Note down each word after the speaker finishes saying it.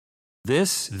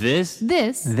This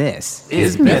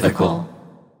is mythical.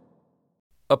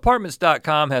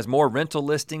 Apartments.com has more rental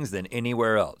listings than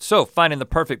anywhere else. So finding the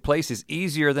perfect place is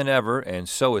easier than ever, and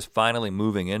so is finally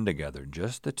moving in together,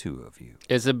 just the two of you.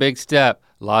 It's a big step.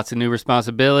 Lots of new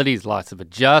responsibilities, lots of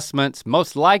adjustments.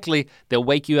 Most likely, they'll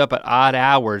wake you up at odd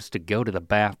hours to go to the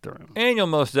bathroom. And you'll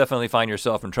most definitely find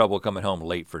yourself in trouble coming home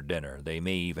late for dinner. They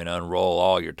may even unroll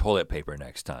all your toilet paper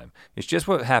next time. It's just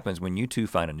what happens when you two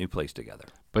find a new place together.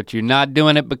 But you're not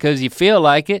doing it because you feel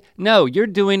like it. No, you're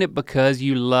doing it because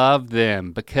you love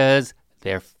them, because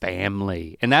they're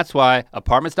family. And that's why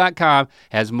Apartments.com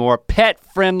has more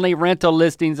pet-friendly rental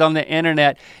listings on the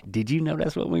internet. Did you know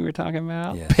that's what we were talking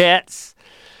about? Yes. Pets.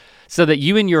 So that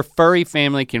you and your furry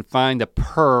family can find the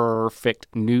perfect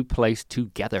new place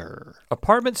together.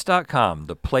 Apartments.com,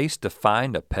 the place to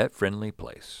find a pet-friendly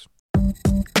place.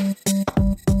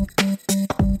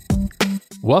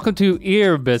 Welcome to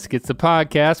Ear Biscuits, the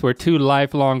podcast where two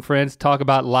lifelong friends talk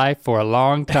about life for a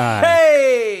long time.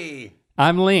 Hey!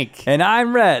 I'm Link. And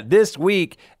I'm Rhett. This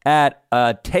week at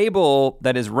a table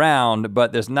that is round,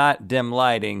 but there's not dim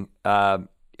lighting,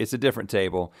 it's a different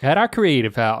table. At our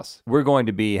creative house. We're going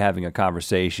to be having a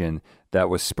conversation that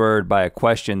was spurred by a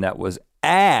question that was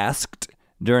asked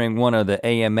during one of the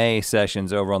AMA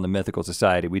sessions over on the Mythical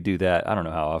Society. We do that, I don't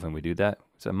know how often we do that.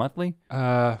 Is it monthly?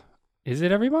 Is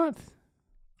it every month?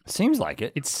 Seems like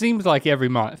it. It seems like every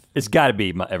month. It's gotta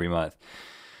be every month.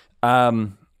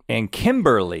 And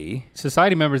Kimberly.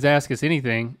 Society members ask us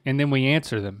anything and then we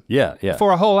answer them. Yeah.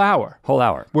 For a whole hour. Whole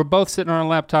hour. We're both sitting on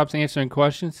our laptops answering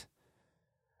questions.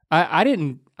 I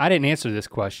didn't answer this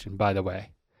question, by the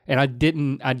way. And I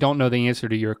don't know the answer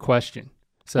to your question.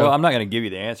 So well, I'm not gonna give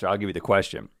you the answer, I'll give you the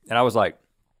question. And I was like,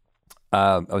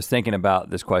 I was thinking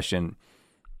about this question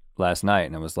last night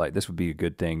and I was like, this would be a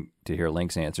good thing to hear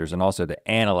Link's answers and also to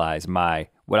analyze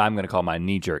what I'm gonna call my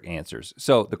knee-jerk answers.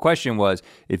 So the question was,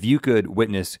 if you could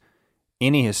witness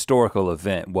any historical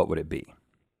event, what would it be?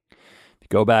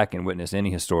 Go back and witness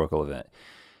any historical event.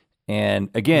 And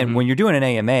again, when you're doing an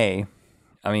AMA,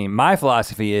 I mean, my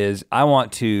philosophy is I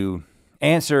want to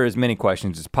answer as many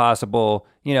questions as possible.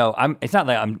 You know, it's not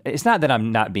that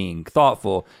I'm not being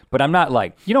thoughtful, but I'm not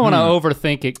like, you don't want to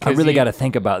overthink it. I really got to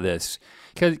think about this.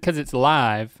 Because it's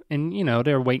live and you know,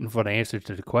 they're waiting for the answer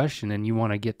to the question and you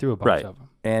want to get through a bunch of them.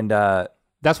 And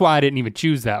that's why I didn't even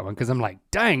choose that one, because I'm like,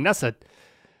 dang, that's a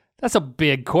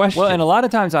big question. Well, and a lot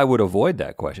of times I would avoid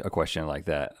a question like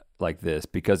this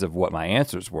because of what my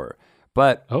answers were.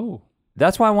 But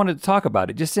that's why I wanted to talk about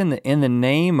it, just in the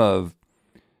name of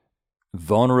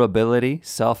vulnerability,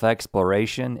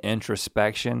 self-exploration,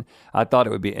 introspection. I thought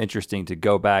it would be interesting to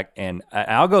go back and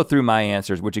I'll go through my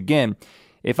answers, which again,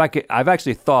 if I could, I've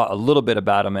actually thought a little bit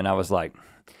about them and I was like,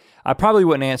 I probably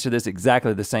wouldn't answer this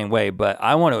exactly the same way, but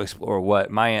I want to explore what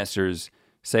my answers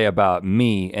say about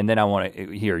me, and then I want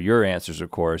to hear your answers, of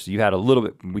course. You had a little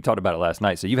bit, we talked about it last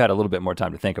night, so you've had a little bit more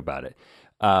time to think about it.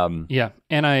 Yeah,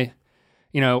 and I,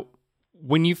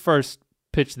 when you first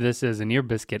pitched this as an ear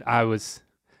biscuit, I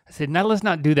said, no, let's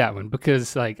not do that one,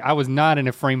 because like I was not in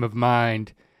a frame of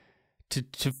mind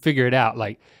to figure it out.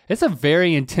 Like, it's a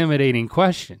very intimidating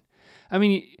question. I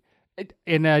mean,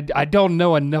 and I don't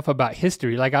know enough about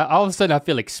history. Like all of a sudden I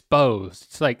feel exposed.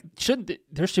 It's like,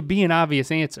 there should be an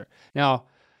obvious answer. Now,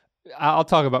 I'll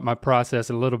talk about my process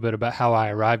a little bit about how I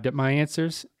arrived at my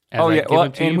answers. To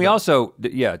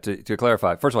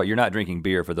clarify, first of all, you're not drinking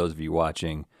beer for those of you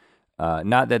watching.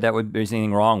 Not that would be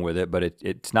anything wrong with it, but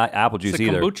it's not apple juice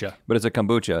either. It's a kombucha. But it's a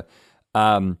kombucha.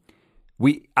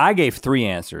 I gave 3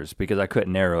 answers because I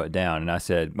couldn't narrow it down, and I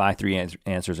said my 3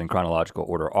 answers in chronological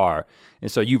order are,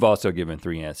 and so you've also given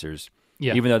 3 answers.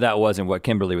 Yeah. Even though that wasn't what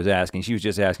Kimberly was asking, she was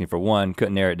just asking for 1,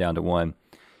 couldn't narrow it down to 1.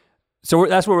 So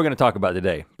that's what we're gonna talk about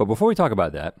today. But before we talk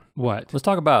about that, let's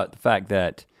talk about the fact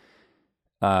that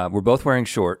we're both wearing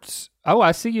shorts. Oh,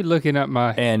 I see you looking at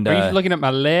are you looking at my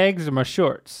legs or my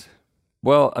shorts?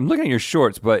 Well, I'm looking at your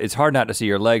shorts, but it's hard not to see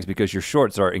your legs because your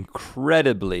shorts are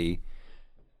incredibly,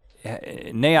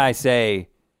 unnecessarily.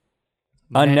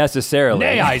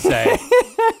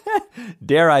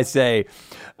 Dare I say,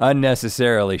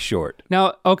 unnecessarily short.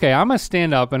 Now, okay, I'm gonna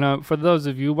stand up, and for those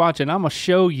of you watching, I'm gonna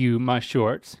show you my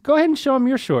shorts. Go ahead and show them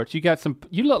your shorts. You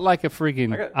look like a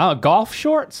freaking golf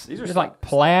shorts. These are like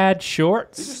plaid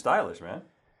shorts. These are stylish, man.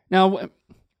 Now,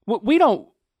 we don't,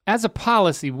 as a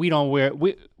policy, we don't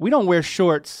wear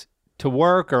shorts to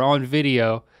work or on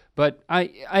video. But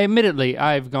I admittedly,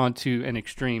 I've gone to an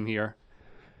extreme here.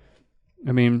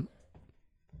 I mean,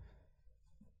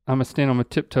 I'm gonna stand on my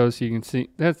tiptoes so you can see.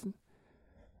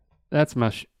 That's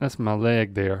my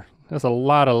leg there. That's a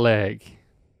lot of leg.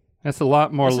 That's a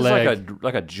lot more leg. This is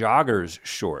like a jogger's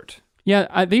short.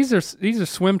 Yeah, these are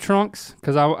swim trunks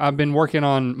because I've been working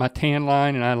on my tan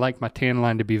line, and I like my tan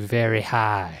line to be very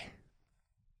high.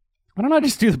 Why don't I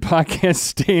just do the podcast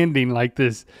standing like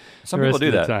this? Some people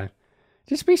do that. Time?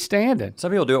 Just be standing.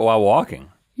 Some people do it while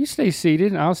walking. You stay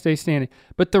seated, and I'll stay standing.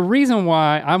 But the reason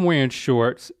why I'm wearing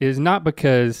shorts is not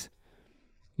because,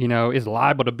 it's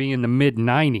liable to be in the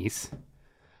mid-90s.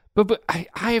 But I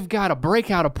have got a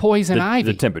breakout of poison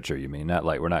ivy. The temperature, you mean? Not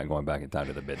like we're not going back in time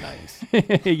to the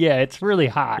mid-90s. Yeah, it's really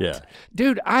hot. Yeah.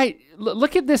 Dude,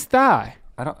 look at this thigh.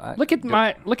 Look at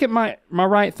my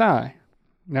right thigh.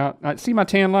 Now, see my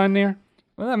tan line there?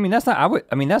 Well, I mean that's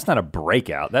not a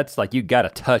breakout. That's like you got to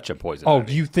touch a poison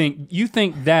ivy. You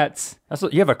think that's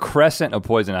you have a crescent of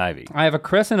poison ivy. I have a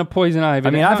crescent of poison ivy.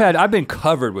 I mean, I've been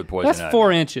covered with poison ivy. That's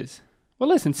 4 inches. Well,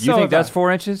 listen, you think that's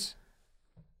 4 inches?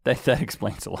 That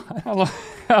explains a lot.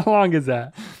 How long is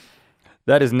that?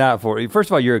 That is not 4. First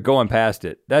of all, you're going past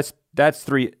it. That's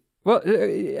 3. Well,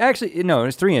 actually, no,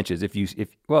 it's 3 inches.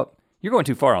 Well, you're going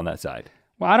too far on that side.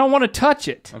 Well, I don't want to touch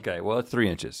it. Okay, well, it's 3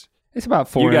 inches. It's about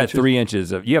 4 inches. You got 3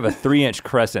 inches you have a 3-inch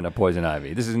crescent of poison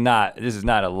ivy. This is not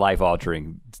a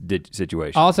life-altering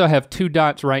situation. I also have 2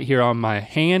 dots right here on my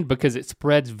hand because it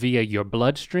spreads via your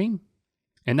bloodstream.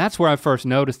 And that's where I first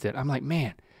noticed it. I'm like,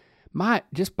 man,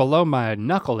 just below my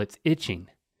knuckle, it's itching.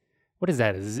 What is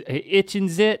that? Is it itching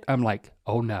zit? I'm like,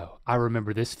 oh no, I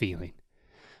remember this feeling.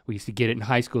 We used to get it in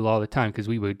high school all the time because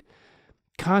we would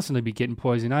constantly be getting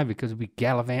poison ivy because we'd be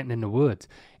gallivanting in the woods.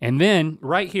 And then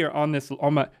right here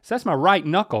so that's my right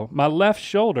knuckle, my left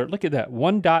shoulder. Look at that,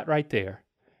 1 dot right there.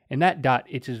 And that dot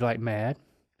itches like mad.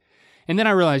 And then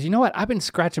I realized, you know what? I've been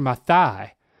scratching my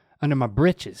thigh under my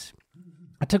britches.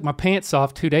 I took my pants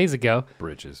off 2 days ago.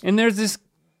 Britches. And there's this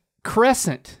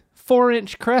crescent,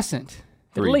 4-inch crescent,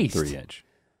 at least. 3 inch.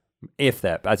 If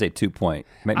that, I'd say 2 inches,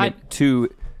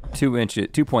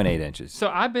 2.8 inches. So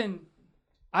I've been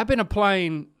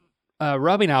applying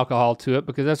rubbing alcohol to it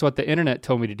because that's what the internet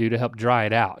told me to do to help dry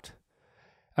it out.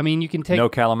 I mean, you can take... No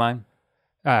calamine?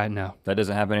 No. That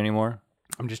doesn't happen anymore?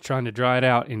 I'm just trying to dry it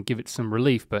out and give it some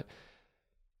relief, but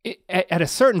at a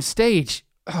certain stage,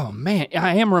 oh man,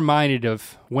 I am reminded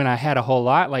of when I had a whole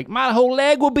lot, like my whole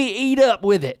leg would be eat up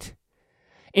with it.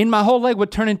 And my whole leg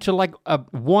would turn into like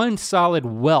one solid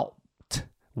whelp.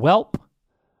 Whelp?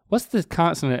 What's the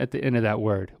consonant at the end of that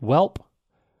word? Whelp?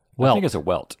 I think it's a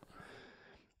welt.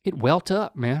 It welt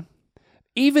up, man.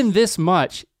 Even this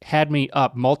much had me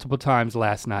up multiple times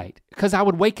last night because I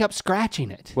would wake up scratching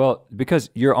it. Well, because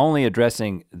you're only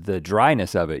addressing the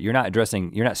dryness of it. You're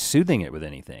not soothing it with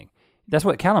anything. That's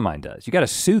what calamine does. You got to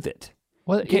soothe it.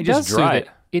 Well, you can't just dry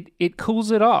it. It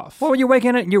cools it off. Well, when you're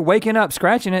waking up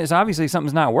scratching it, it's obviously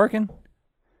something's not working.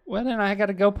 Well, then I got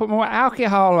to go put more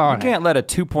alcohol on it. You can't let a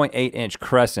 2.8-inch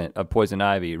crescent of poison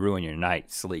ivy ruin your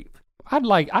night's sleep.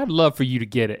 I'd love for you to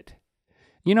get it.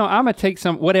 I'm gonna take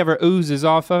some whatever oozes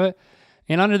off of it,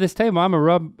 and under this table, I'm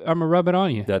gonna rub it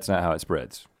on you. That's not how it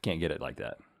spreads. Can't get it like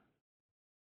that.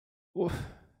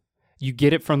 You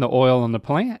get it from the oil on the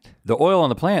plant. The oil on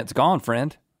the plant's gone,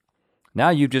 friend. Now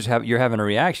you're having a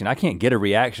reaction. I can't get a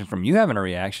reaction from you having a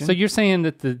reaction. So you're saying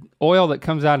that the oil that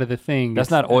comes out of the thing...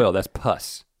 That's not oil, that's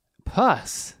pus.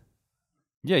 Pus?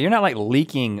 Yeah, you're not like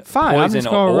leaking Fine, poison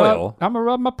oil. I'm gonna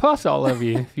rub my pus all over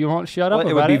you if you won't shut up about it.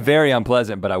 It would be very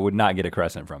unpleasant, but I would not get a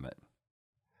crescent from it.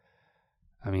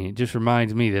 I mean, it just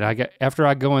reminds me that after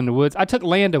I go in the woods, I took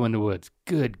Lando in the woods.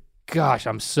 Good gosh,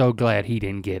 I'm so glad he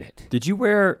didn't get it. Did you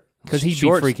wear because he'd be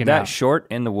freaking that out. Short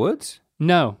in the woods?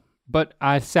 No, but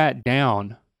I sat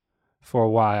down for a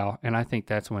while, and I think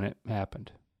that's when it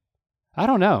happened. I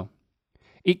don't know.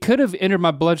 It could have entered my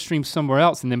bloodstream somewhere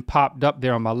else and then popped up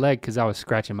there on my leg because I was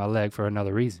scratching my leg for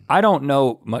another reason. I don't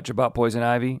know much about poison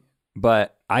ivy,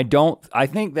 but I don't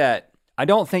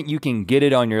think you can get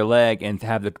it on your leg and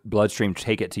have the bloodstream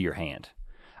take it to your hand.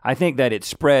 I think that it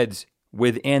spreads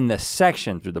within the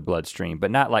section through the bloodstream,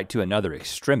 but not like to another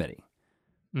extremity.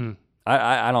 Mm.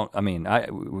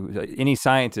 Any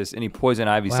scientist, any poison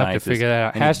ivy we'll scientist. Have to figure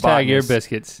that out. Hashtag ear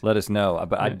biscuits. Let us know,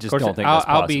 but I just don't think that's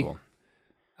possible.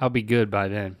 I'll be good by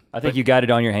then. I think you got it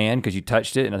on your hand because you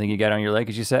touched it, and I think you got it on your leg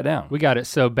because you sat down. We got it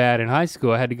so bad in high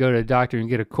school, I had to go to the doctor and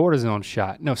get a cortisone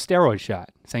shot. No, steroid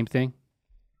shot. Same thing.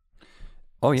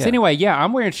 Oh, yeah. So anyway, yeah,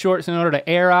 I'm wearing shorts in order to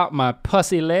air out my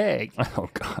pussy leg.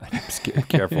 Oh, God.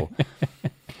 Careful.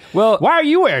 Well, why are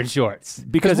you wearing shorts?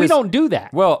 Because we don't do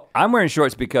that. Well, I'm wearing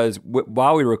shorts because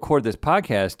while we record this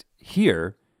podcast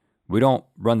here, we don't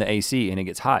run the AC and it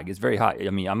gets hot. It gets very hot.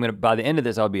 I mean, by the end of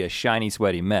this, I'll be a shiny,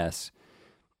 sweaty mess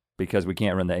because we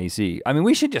can't run the AC. I mean,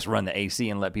 we should just run the AC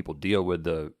and let people deal with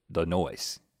the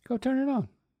noise. Go turn it on.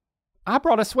 I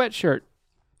brought a sweatshirt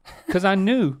because I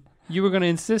knew You were gonna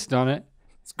insist on it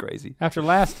It's crazy. after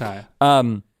last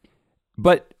time.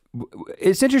 But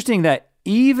it's interesting that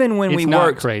even when It's we not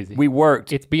worked, crazy. we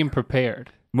worked It's being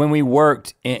prepared. when we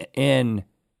worked in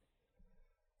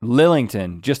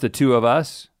Lillington, just the two of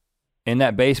us in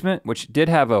that basement, which did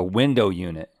have a window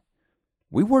unit.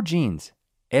 We wore jeans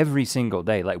every single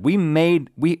day. Like we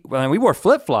wore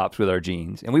flip-flops with our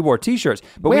jeans and we wore t-shirts,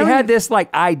 but we had this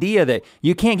like idea that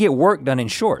you can't get work done in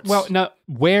shorts. Well, no,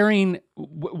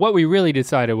 what we really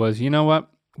decided was, you know what?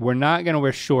 We're not gonna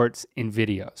wear shorts in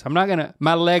videos.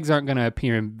 My legs aren't gonna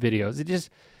appear in videos.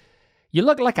 You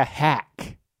look like a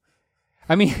hack.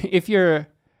 I mean,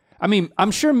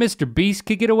 I'm sure Mr. Beast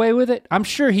could get away with it. I'm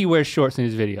sure he wears shorts in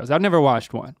his videos. I've never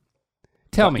watched one.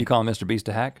 Tell me. You call Mr. Beast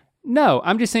a hack? No,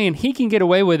 I'm just saying he can get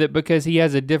away with it because he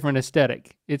has a different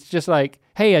aesthetic. It's just like,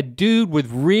 hey, a dude with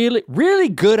really, really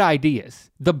good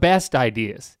ideas, the best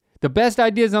ideas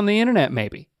on the internet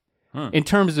maybe. In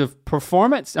terms of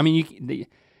performance, I mean,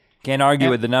 Can't argue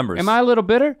with the numbers. Am I a little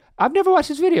bitter? I've never watched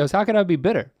his videos. How could I be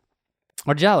bitter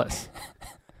or jealous?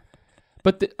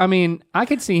 But I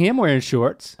could see him wearing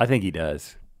shorts. I think he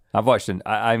does. I've watched him.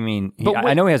 I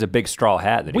But know he has a big straw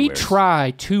hat that he We wears.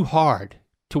 try too hard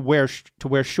to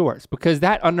wear shorts because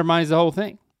that undermines the whole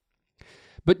thing.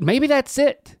 But maybe that's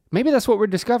it. Maybe that's what we're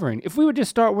discovering. If we would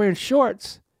just start wearing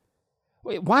shorts,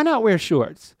 why not wear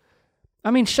shorts?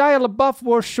 I mean, Shia LaBeouf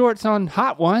wore shorts on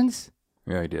Hot Ones.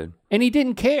 Yeah, he did. And he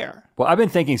didn't care. Well, I've been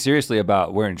thinking seriously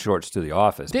about wearing shorts to the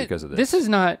office because of this.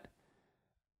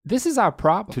 This is our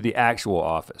problem. To the actual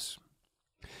office.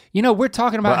 You know, we're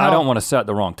talking about But how I don't want to set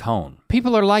the wrong tone.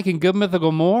 people are liking Good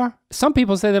Mythical more. Some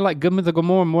people say they like Good Mythical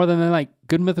more than they like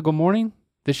Good Mythical Morning,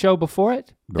 the show before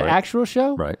it, the Right. actual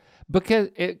show. Right.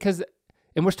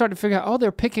 And we're starting to figure out, oh,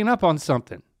 they're picking up on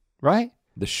something, right?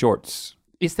 The shorts.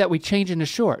 It's that we change into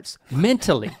shorts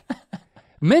mentally.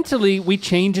 Mentally, we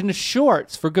change into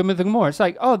shorts for Good Mythical More. It's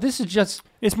like, oh, this is just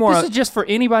for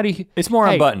anybody. It's more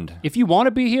Hey, unbuttoned. If you want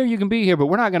to be here, you can be here, but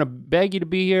we're not gonna beg you to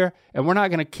be here, and we're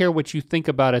not gonna care what you think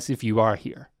about us if you are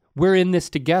here. We're in this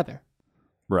together.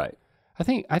 Right. I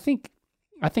think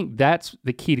that's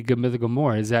the key to Good Mythical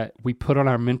More is that we put on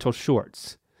our mental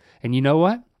shorts. And you know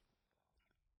what?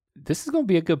 This is going to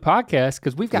be a good podcast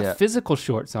because we've got physical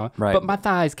shorts on, Right. but my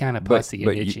thigh's kind of pussy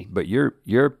and itchy. But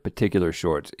your particular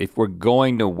shorts, if we're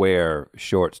going to wear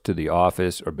shorts to the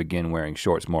office or begin wearing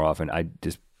shorts more often,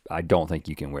 I don't think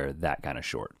you can wear that kind of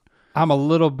short. I'm a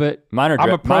little bit. Mine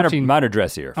are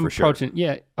dressier I'm for sure. approaching.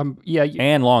 Yeah.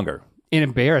 And longer. And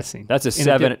embarrassing. That's a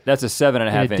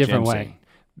 7.5 inch different inseam. way.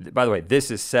 By the way,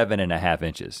 this is 7.5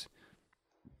 inches.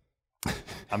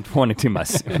 I'm pointing to my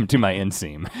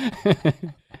inseam.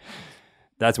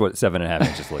 That's what 7.5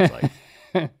 inches looks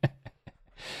like.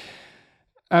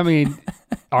 I mean,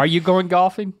 are you going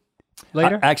golfing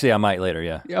later? Actually, I might later,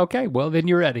 yeah. Okay, well then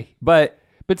you're ready. But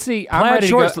see, I'm ready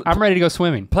to go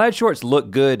swimming. Plaid shorts look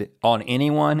good on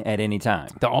anyone at any time.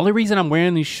 The only reason I'm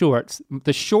wearing these shorts,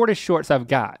 the shortest shorts I've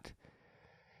got,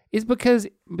 is because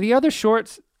the other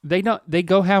shorts, they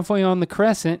go halfway on the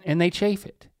crescent and they chafe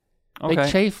it. Okay. They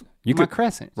chafe my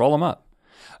crescent. Roll them up.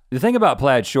 The thing about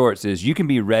plaid shorts is you can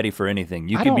be ready for anything.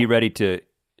 You can be ready to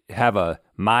have a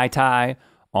Mai Tai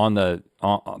on the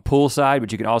pool side,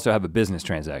 but you can also have a business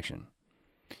transaction.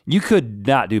 You could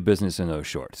not do business in those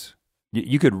shorts.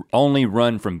 You could only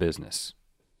run from business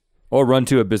or run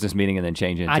to a business meeting and then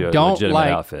change into a legitimate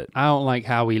outfit. I don't like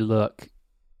how we look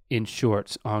in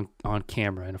shorts on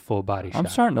camera in a full body shot. I'm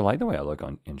starting to like the way I look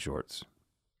in shorts.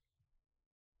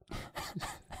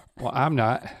 Well, I'm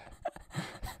not.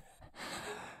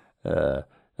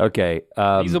 Okay.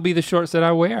 These will be the shorts that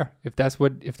I wear if that's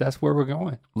where we're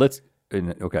going.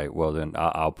 Okay, well then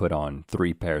I'll put on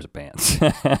 3 pairs of pants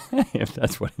if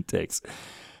that's what it takes.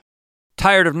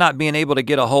 Tired of not being able to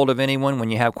get a hold of anyone when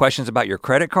you have questions about your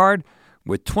credit card?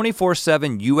 With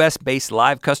 24/7 US-based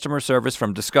live customer service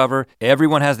from Discover,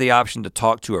 everyone has the option to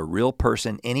talk to a real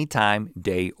person anytime,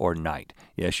 day or night.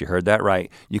 Yes, you heard that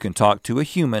right. You can talk to a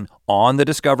human on the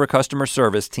Discover customer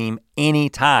service team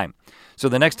anytime. So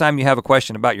the next time you have a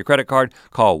question about your credit card,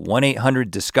 call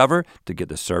 1-800-DISCOVER to get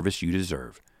the service you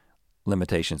deserve.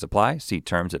 Limitations apply. See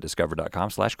terms at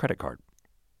discover.com/creditcard.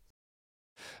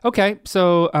 Okay,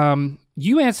 so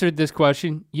you answered this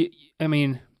question. You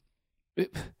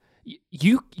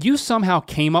somehow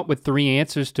came up with 3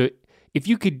 answers to if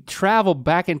you could travel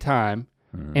back in time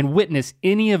and witness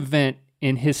any event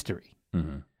in history.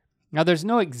 Mm-hmm. Now, there's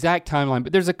no exact timeline,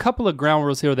 but there's a couple of ground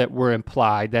rules here that were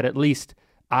implied that at least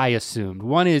I assumed.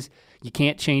 One is you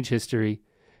can't change history.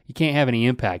 You can't have any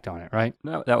impact on it, right?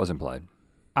 No, that was implied.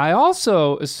 I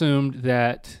also assumed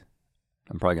that...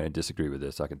 I'm probably going to disagree with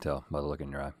this. I can tell by the look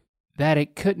in your eye. that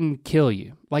it couldn't kill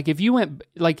you. Like if you went,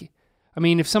 like, I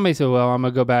mean, if somebody said, well, I'm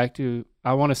gonna go back to,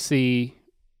 I wanna see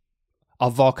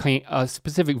a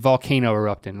specific volcano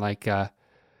erupting, like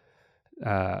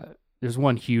there's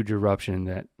one huge eruption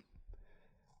that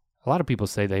a lot of people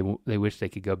say they wish they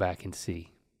could go back and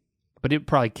see, but it'd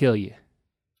probably kill you.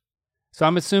 So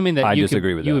I'm assuming that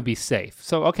you would be safe.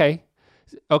 So okay,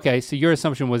 so your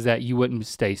assumption was that you wouldn't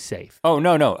stay safe. Oh,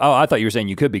 no. Oh, I thought you were saying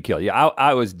you could be killed. Yeah,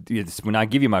 when I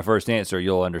give you my first answer,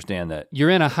 you'll understand that. You're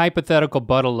in a hypothetical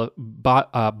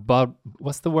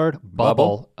what's the word?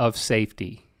 Bubble of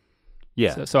safety.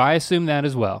 Yeah. So I assume that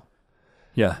as well.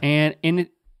 Yeah. And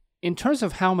in terms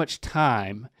of how much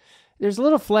time, there's a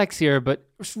little flex here, but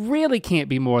it really can't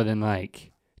be more than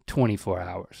like 24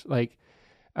 hours. Like,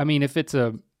 I mean, if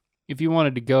you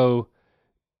wanted to go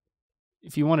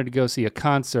see a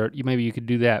concert, maybe you could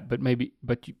do that, but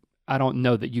I don't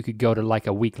know that you could go to like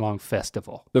a week-long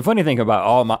festival. The funny thing about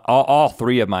all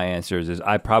three of my answers is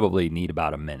I probably need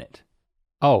about a minute.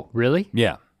 Oh, really?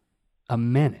 Yeah. A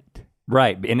minute.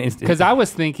 Right. Because I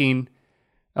was thinking,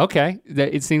 okay,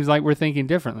 it seems like we're thinking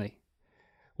differently.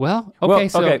 Well,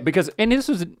 okay, because and this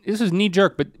was knee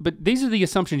jerk, but these are the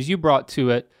assumptions you brought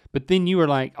to it. But then you were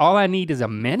like, all I need is a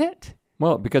minute.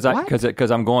 Well, because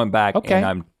I'm going back and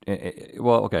I'm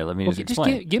let me just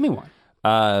explain. Just give me one.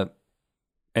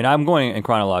 And I'm going in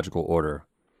chronological order.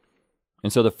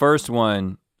 And so the first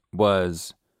one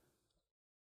was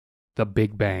the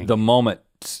Big Bang. The moment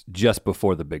just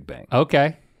before the Big Bang.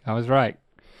 Okay, I was right.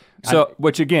 So,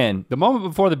 which again, the moment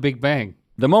before the Big Bang.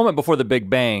 The moment before the Big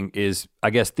Bang is,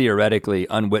 I guess, theoretically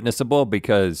unwitnessable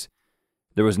because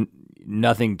there was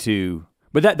nothing to.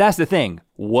 But that's the thing.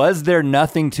 Was there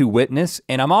nothing to witness?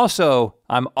 And I'm also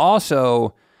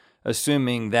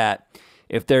assuming that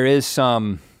if there is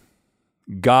some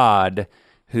God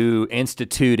who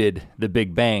instituted the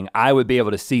Big Bang, I would be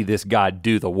able to see this God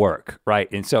do the work, right?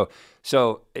 And so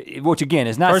which again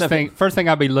is not first thing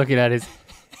I'll be looking at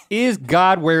is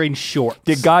God wearing shorts?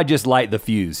 Did God just light the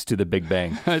fuse to the Big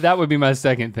Bang? That would be my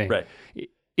second thing. Right.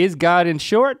 Is God in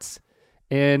shorts?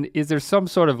 And is there some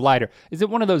sort of lighter? Is it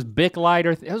one of those Bic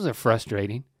lighter? Those are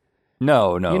frustrating.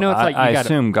 No. You know, it's like I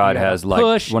assume God has like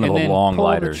one of the long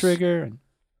lighters. The trigger.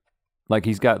 Like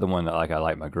he's got the one that like I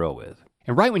light my grill with.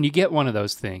 And right when you get one of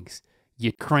those things,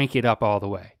 you crank it up all the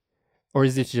way. Or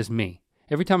is it just me?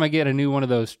 Every time I get a new one of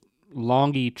those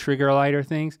longy trigger lighter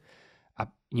things,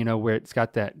 where it's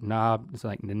got that knob, it's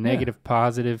like the negative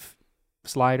positive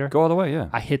slider. Go all the way, yeah.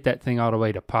 I hit that thing all the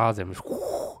way to positive.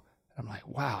 I'm like,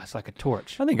 wow, it's like a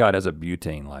torch. I think God has a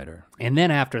butane lighter. And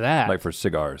then after that, like for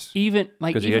cigars.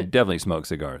 Because he definitely smokes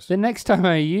cigars. The next time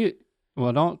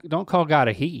don't call God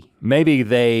a he. Maybe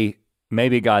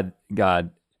God,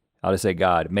 I'll just say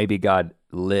God, maybe God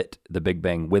lit the Big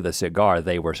Bang with a cigar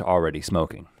they were already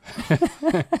smoking.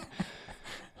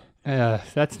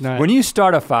 That's not. When you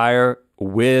start a fire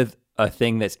with a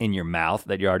thing that's in your mouth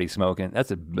that you're already smoking,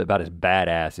 that's about as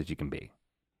badass as you can be.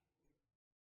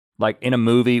 Like in a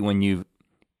movie when you've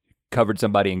covered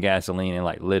somebody in gasoline and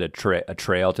like lit a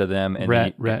trail to them. And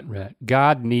Rat.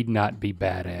 God need not be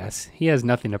badass. He has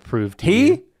nothing to prove to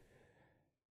you.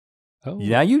 Oh.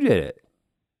 Yeah, you did it.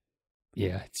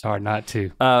 Yeah, it's hard not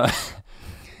to.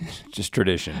 Just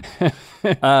tradition.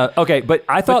 Okay, but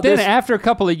I thought then after a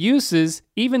couple of uses,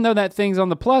 even though that thing's on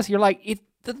the plus, you're like,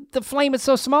 the flame is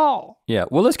so small. Yeah,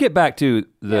 well, let's get back to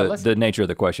the nature of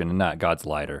the question and not God's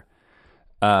lighter.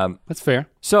 That's fair.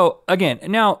 So again,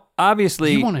 now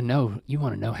obviously you want to know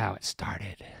how it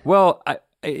started. Well, I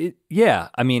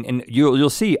mean, and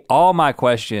you'll see all my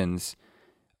questions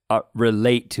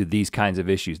relate to these kinds of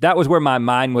issues. That was where my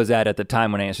mind was at the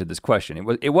time when I answered this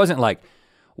question. It wasn't like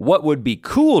what would be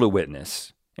cool to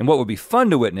witness and what would be fun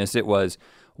to witness. It was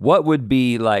what would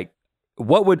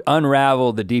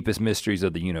unravel the deepest mysteries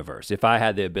of the universe if I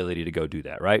had the ability to go do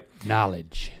that, right?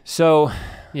 Knowledge. So,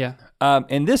 yeah.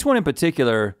 And this question in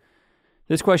particular,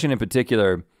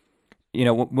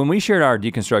 when we shared our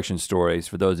deconstruction stories,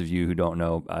 for those of you who don't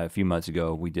know, a few months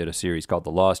ago, we did a series called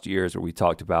The Lost Years where we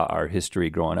talked about our history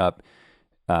growing up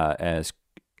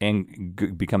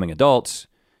becoming adults,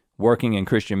 working in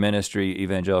Christian ministry,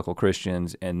 evangelical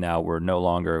Christians, and now we no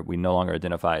longer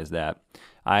identify as that.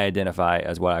 I identify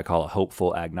as what I call a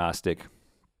hopeful agnostic.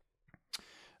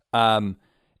 And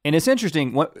it's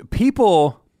interesting,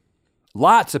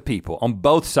 lots of people on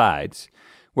both sides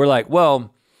were like,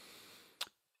 well,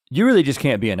 you really just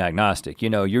can't be an agnostic.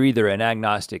 You're either an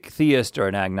agnostic theist or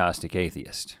an agnostic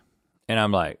atheist. And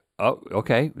I'm like, oh,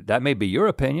 okay, that may be your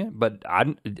opinion, but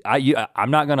I'm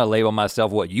not gonna label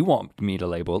myself what you want me to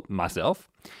label myself.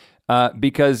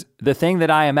 Because the thing that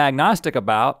I am agnostic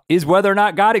about is whether or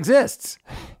not God exists.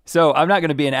 So I'm not going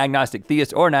to be an agnostic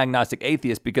theist or an agnostic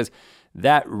atheist because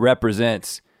that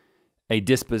represents a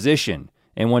disposition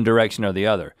in one direction or the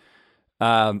other.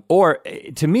 Or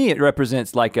to me, it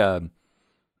represents like the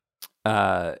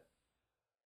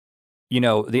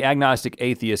agnostic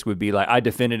atheist would be like, I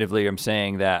definitively am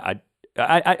saying that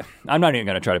I'm not even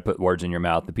going to try to put words in your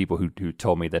mouth, the people who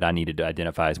told me that I needed to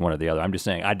identify as one or the other. I'm just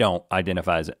saying I don't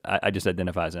identify as, I just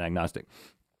identify as an agnostic.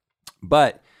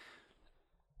 But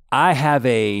I have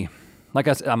like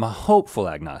I said, I'm a hopeful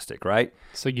agnostic, right?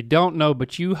 So you don't know,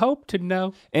 but you hope to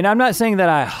know. And I'm not saying that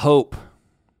I hope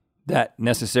that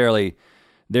necessarily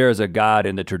there is a God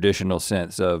in the traditional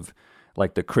sense of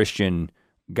like the Christian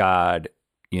God,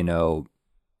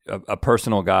 a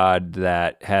personal God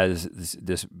that has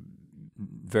this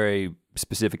very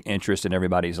specific interest in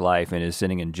everybody's life and is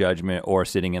sitting in judgment or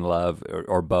sitting in love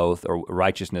or both or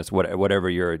righteousness, whatever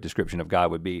your description of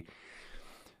God would be.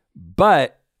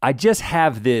 But I just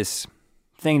have this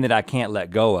thing that I can't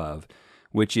let go of,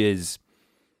 which is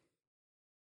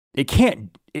it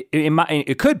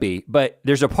could be, but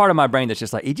there's a part of my brain that's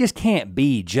just like, it just can't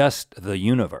be just the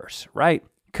universe, right?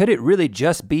 Could it really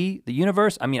just be the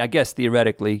universe? I mean, I guess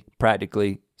theoretically,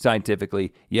 practically,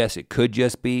 scientifically, yes, it could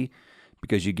just be,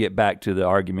 because you get back to the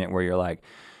argument where you're like,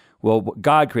 well,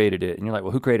 God created it. And you're like,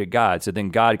 well, who created God? So then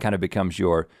God kind of becomes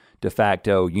your de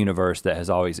facto universe that has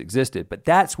always existed. But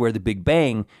that's where the Big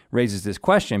Bang raises this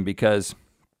question, because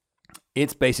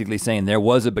it's basically saying there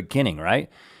was a beginning, right?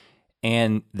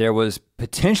 And there was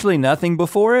potentially nothing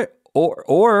before it,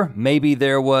 or maybe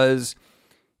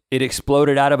it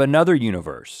exploded out of another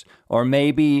universe, or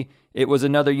maybe it was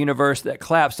another universe that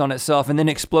collapsed on itself and then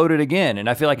exploded again. And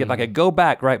I feel like if I could go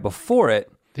back right before it,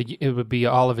 it would be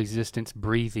all of existence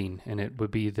breathing, and it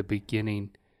would be the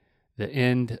beginning, the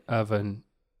end of an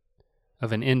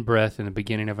in breath and the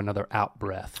beginning of another out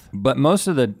breath. But most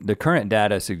of the current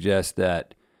data suggests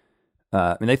that,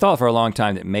 and they thought for a long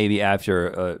time that maybe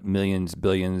after millions,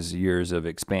 billions years of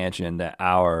expansion that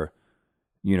our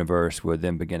universe would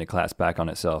then begin to collapse back on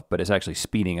itself, but it's actually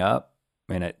speeding up.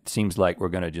 And it seems like we're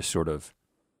going to just sort of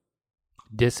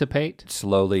dissipate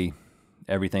slowly.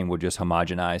 Everything will just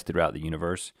homogenize throughout the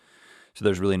universe. So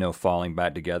there's really no falling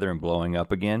back together and blowing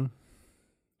up again.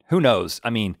 Who knows? I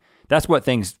mean, that's what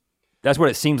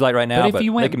it seems like right now, but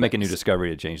they can make a new discovery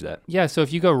to change that. Yeah, so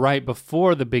if you go right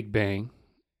before the Big Bang,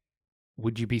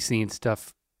 would you be seeing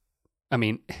stuff? I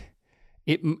mean,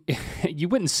 you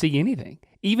wouldn't see anything.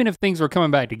 Even if things were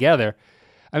coming back together.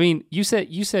 I mean, you said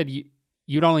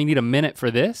you'd only need a minute for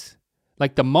this?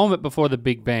 Like the moment before the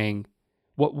Big Bang,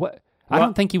 what? I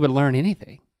don't think you would learn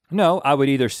anything. No, I would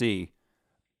either see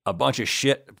a bunch of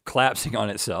shit collapsing on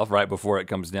itself right before it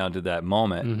comes down to that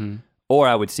moment, or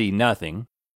I would see nothing.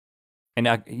 And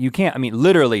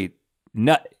literally,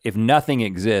 if nothing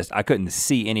exists, I couldn't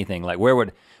see anything. Like where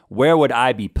would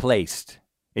I be placed?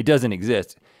 It doesn't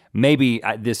exist. Maybe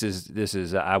this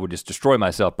is I would just destroy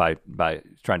myself by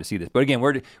trying to see this. But again,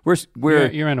 you're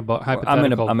in a hypothetical I'm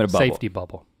in a bubble. Safety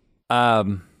bubble.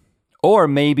 Or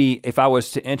maybe if I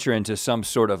was to enter into some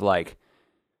sort of like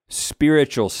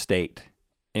spiritual state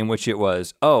in which it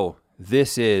was, oh,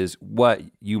 this is what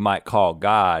you might call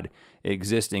God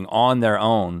existing on their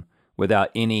own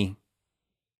without any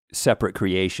separate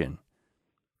creation.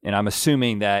 And I'm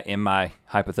assuming that in my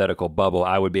hypothetical bubble,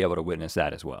 I would be able to witness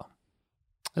that as well.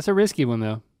 That's a risky one,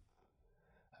 though.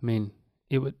 I mean,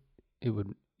 it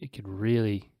could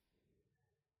really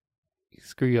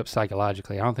screw you up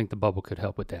psychologically. I don't think the bubble could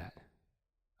help with that.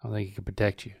 I don't think it could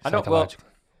protect you psychologically.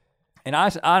 And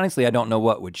honestly, I don't know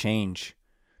what would change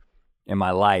in my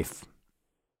life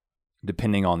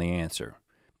depending on the answer.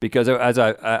 Because as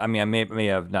I may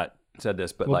have not said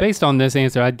this, but based on this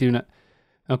answer, I do not.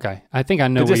 Okay, I think I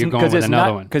know where you're going with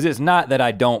another one. Because it's not that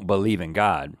I don't believe in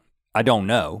God. I don't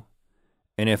know.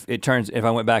 And if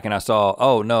I went back and I saw,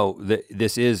 oh no,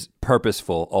 this is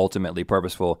purposeful, ultimately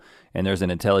purposeful, and there's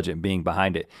an intelligent being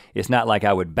behind it, it's not like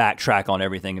I would backtrack on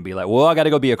everything and be like, well, I got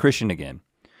to go be a Christian again.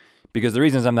 Because the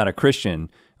reasons I'm not a Christian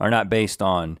are not based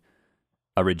on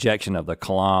a rejection of the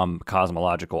Kalam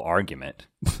cosmological argument.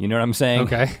 You know what I'm saying?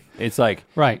 Okay. It's like,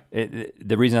 right.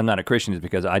 The reason I'm not a Christian is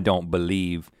because I don't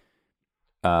believe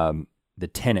the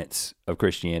tenets of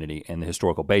Christianity and the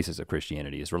historical basis of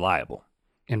Christianity is reliable.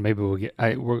 And maybe we'll get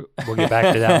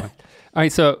back to that one. All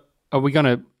right, so are we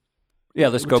gonna? Yeah,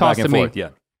 let's go back and forth.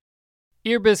 Yeah.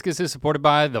 Ear Biscuits is supported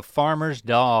by the Farmer's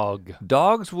Dog.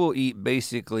 Dogs will eat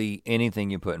basically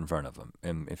anything you put in front of them,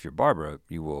 and if you're Barbara,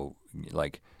 you will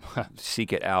like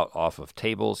seek it out off of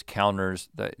tables, counters.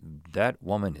 That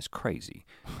woman is crazy.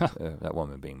 That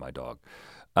woman being my dog.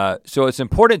 So it's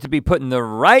important to be putting the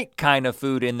right kind of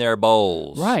food in their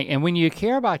bowls. Right, and when you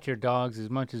care about your dogs as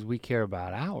much as we care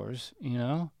about ours,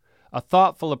 a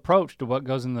thoughtful approach to what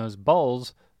goes in those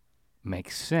bowls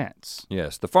makes sense.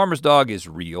 Yes, the farmer's dog is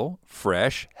real,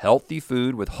 fresh, healthy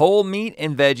food with whole meat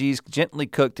and veggies gently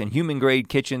cooked in human-grade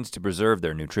kitchens to preserve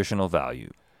their nutritional value.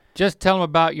 Just tell them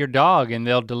about your dog and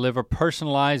they'll deliver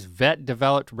personalized,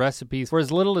 vet-developed recipes for as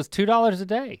little as $2 a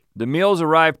day. The meals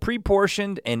arrive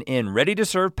pre-portioned and in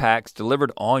ready-to-serve packs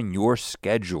delivered on your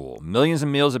schedule. Millions of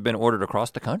meals have been ordered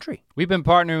across the country. We've been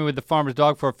partnering with the Farmer's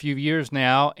Dog for a few years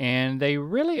now, and they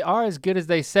really are as good as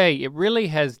they say. It really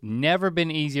has never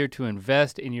been easier to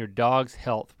invest in your dog's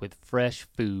health with fresh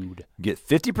food. Get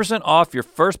 50% off your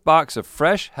first box of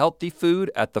fresh, healthy food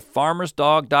at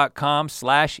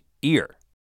thefarmersdog.com/ear.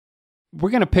 We're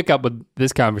gonna pick up with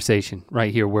this conversation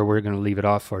right here where we're gonna leave it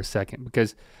off for a second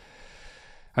because,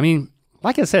 I mean,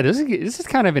 like I said, this is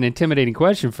kind of an intimidating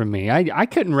question for me. I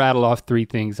couldn't rattle off 3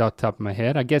 things off the top of my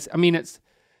head. It's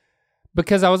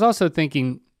because I was also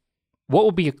thinking, what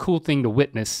would be a cool thing to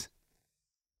witness?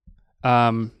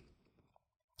 And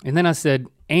then I said,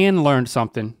 and learn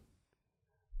something,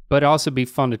 but also be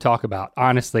fun to talk about.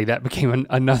 Honestly, that became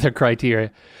another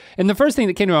criteria. And the first thing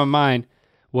that came to my mind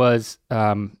was,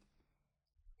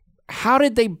 how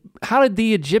did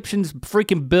the Egyptians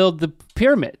freaking build the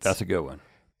pyramids? That's a good one.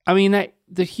 I mean,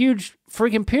 the huge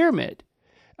freaking pyramid.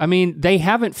 I mean, they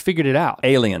haven't figured it out.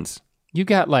 Aliens. You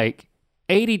got like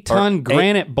 80-ton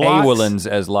granite blocks. Awolins,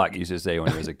 as Locke used to say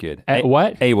when he was a kid.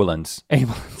 What? Awolins.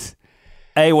 Awolins.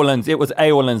 Awolins. It was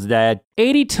Awolins, Dad.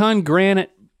 80-ton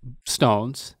granite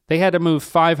stones. They had to move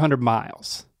 500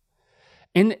 miles.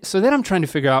 And so then I'm trying to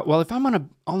figure out, well, if I'm gonna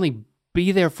only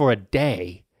be there for a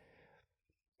day,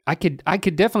 I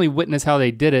could definitely witness how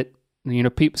they did it.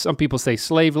 Some people say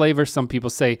slave labor. Some people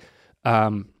say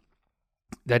that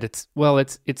it's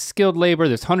skilled labor.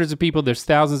 There's hundreds of people. There's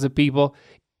thousands of people.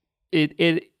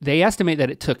 They estimate that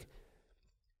it took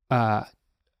a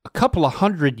couple of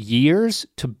 100 years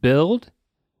to build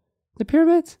the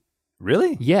pyramids.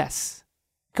 Really? Yes.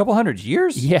 A couple 100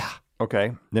 years? Yeah.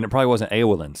 Okay. Then it probably wasn't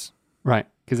Awolins. Right.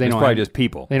 Because It's probably just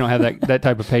people. They don't have that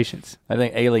type of patience. I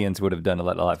think aliens would have done a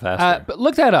lot faster. But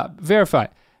look that up. Verify.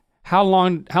 How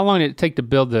long did it take to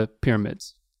build the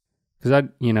pyramids? Because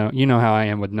you know how I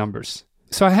am with numbers.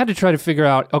 So I had to try to figure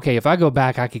out, okay, if I go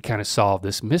back, I could kind of solve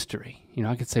this mystery.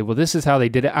 I could say, well, this is how they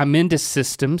did it. I'm into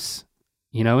systems,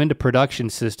 into production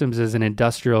systems as an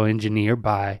industrial engineer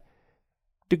by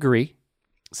degree.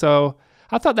 So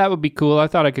I thought that would be cool. I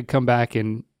thought I could come back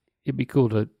and it'd be cool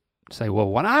to say, well,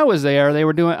 when I was there,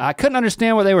 I couldn't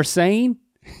understand what they were saying.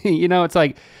 It's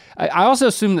like, I also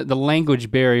assume that the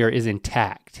language barrier is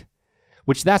intact,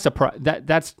 which that's a problem.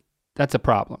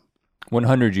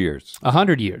 100 years.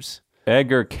 100 years.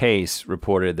 Edgar Cayce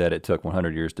reported that it took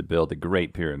 100 years to build the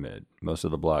Great Pyramid. Most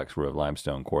of the blocks were of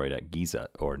limestone quarried at Giza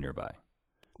or nearby.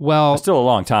 Well, it's still a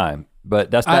long time, but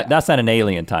that's not an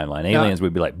alien timeline. Aliens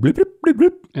would be like bloop, bloop, bloop,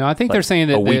 bloop. I think they're saying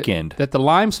that that the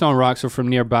limestone rocks were from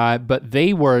nearby, but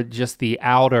they were just the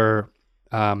outer,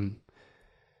 the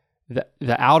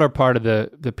outer part of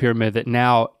the pyramid that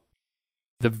now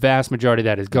the vast majority of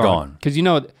that is gone.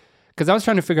 Because I was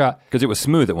trying to figure out. Because it was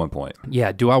smooth at one point.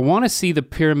 Yeah, do I want to see the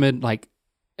pyramid like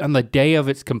on the day of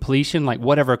its completion, like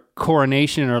whatever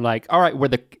coronation or like, all right,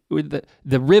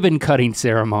 the ribbon cutting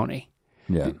ceremony.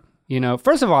 Yeah.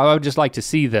 First of all, I would just like to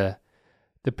see the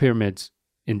pyramids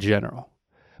in general.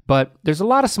 But there's a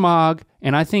lot of smog,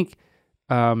 and I think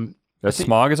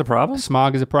smog is a problem?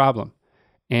 Smog is a problem.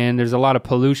 And there's a lot of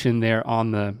pollution there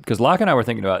on the... Because Locke and I were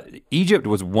thinking about, Egypt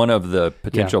was one of the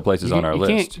potential places on our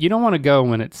list. You don't want to go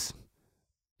when it's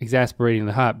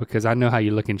exasperatingly hot because I know how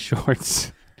you look in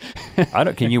shorts.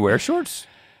 Can you wear shorts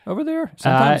over there?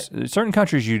 Sometimes, certain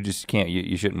countries you just can't,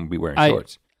 you shouldn't be wearing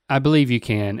shorts. I believe you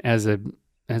can as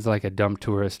like a dumb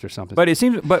tourist or something. But it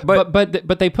seems,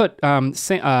 but they put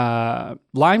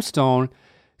limestone,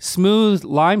 smooth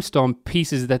limestone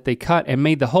pieces that they cut and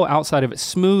made the whole outside of it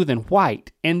smooth and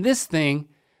white. And this thing,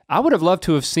 I would have loved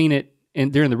to have seen it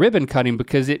during the ribbon cutting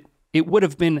because it would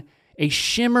have been a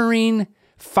shimmering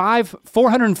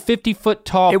 450 foot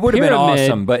tall. It would have been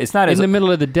awesome, but it's not in the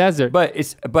middle of the desert.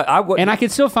 And I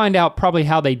could still find out probably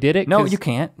how they did it. No, you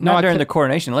can't. Not during the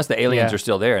coronation, unless the aliens are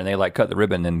still there and they like cut the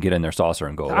ribbon and get in their saucer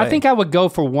and go away. I think I would go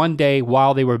for one day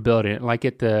while they were building it, like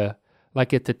at the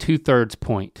 2/3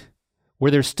 point,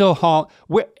 where they're still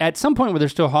at some point where they're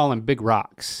still hauling big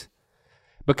rocks,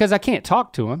 because I can't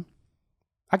talk to them.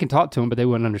 I can talk to them, but they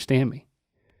wouldn't understand me.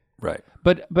 Right.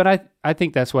 But I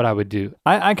think that's what I would do.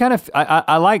 I kind of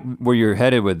I like where you're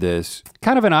headed with this.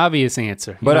 Kind of an obvious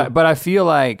answer. But I feel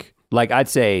like I'd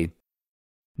say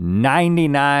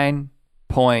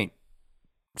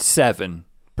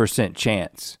 99.7%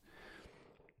 chance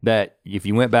that if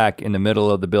you went back in the middle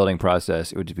of the building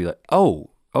process, it would just be like, oh,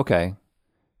 okay,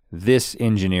 this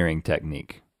engineering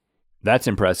technique. That's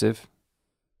impressive.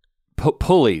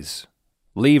 Pulleys,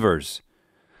 levers,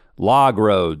 log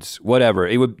roads, whatever.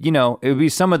 It would, it would be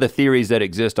some of the theories that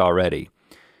exist already.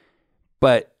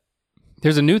 But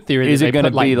there's a new theory is that it going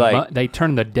to be like they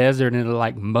turn the desert into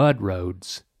like mud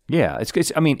roads. Yeah,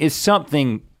 it's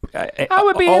something I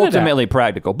would be ultimately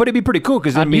practical, but it'd be pretty cool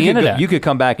because then you could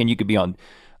come back and you could be on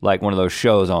like one of those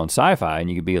shows on Sci-Fi and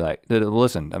you could be like,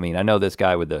 listen, I mean, I know this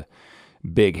guy with the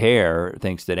big hair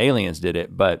thinks that aliens did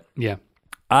it, but yeah,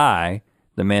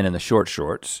 the man in the short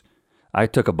shorts, I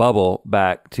took a bubble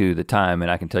back to the time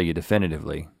and I can tell you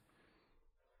definitively,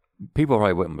 people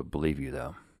probably wouldn't believe you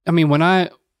though. I mean, when I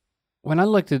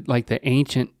looked at like the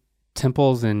ancient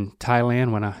temples in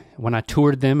Thailand, when I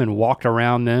toured them and walked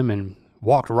around them and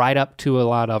walked right up to a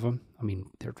lot of them, I mean,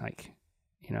 they're like,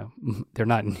 they're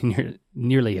not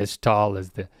nearly as tall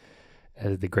as the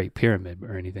Great Pyramid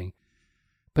or anything,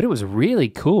 but it was really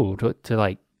cool to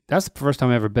like, that's the first time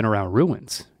I've ever been around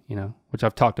ruins, which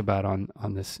I've talked about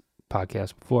on this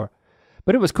podcast before,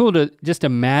 but it was cool to just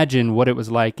imagine what it was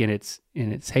like in its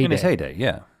heyday. In its heyday,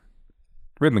 yeah.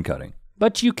 Ribbon cutting.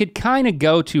 But you could kind of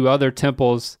go to other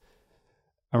temples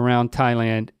around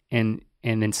Thailand and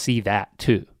then see that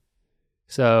too.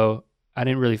 So I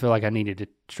didn't really feel like I needed to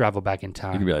travel back in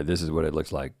time. You could be like, this is what it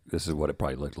looks like. This is what it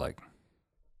probably looked like.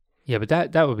 Yeah, but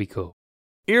that would be cool.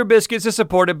 Ear Biscuits is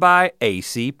supported by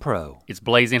AC Pro. It's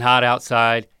blazing hot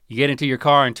outside. You get into your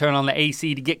car and turn on the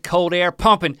AC to get cold air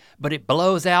pumping, but it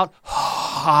blows out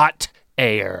hot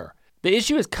air. The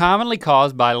issue is commonly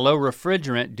caused by low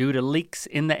refrigerant due to leaks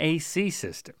in the AC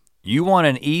system. You want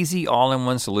an easy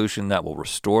all-in-one solution that will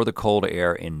restore the cold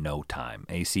air in no time.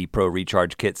 AC Pro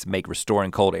recharge kits make restoring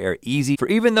cold air easy for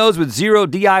even those with zero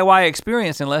DIY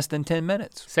experience in less than 10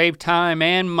 minutes. Save time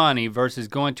and money versus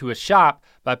going to a shop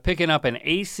by picking up an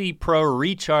AC Pro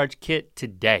recharge kit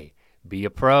today. Be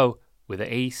a pro with an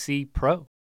AC Pro.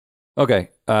 Okay,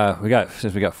 we got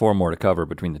 4 more to cover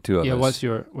between the two of us. Yeah, what's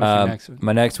your next one?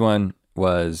 My next one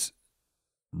was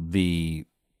the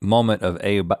moment of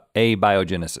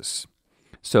abiogenesis.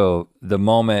 So the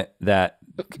moment that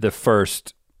the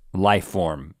first life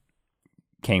form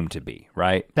came to be,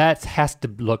 right? That has to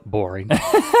look boring.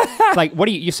 Like, what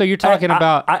do you? So you're talking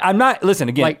about? I'm not. Listen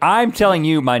again. Like, I'm telling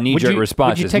you my knee-jerk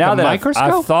responses. Would you take now a that microscope?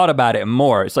 I've thought about it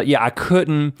more, it's like, yeah, I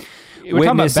couldn't. We're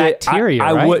talking about bacteria,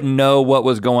 I right? wouldn't know what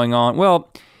was going on.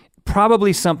 Well,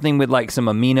 probably something with like some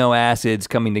amino acids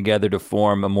coming together to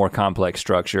form a more complex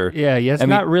structure. Yeah, it's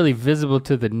not really visible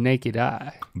to the naked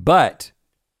eye. But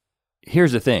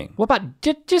here's the thing. What about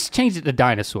just change it to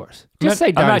dinosaurs? Just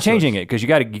say dinosaurs. I'm not changing it because you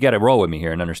got to roll with me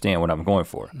here and understand what I'm going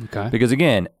for. Okay. Because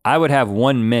again, I would have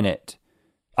 1 minute.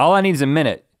 All I need is a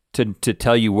minute to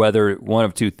tell you whether one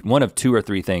of two or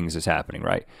three things is happening,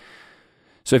 right?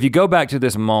 So if you go back to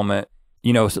this moment,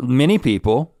 many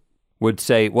people would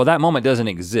say, well, that moment doesn't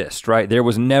exist, right? There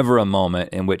was never a moment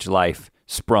in which life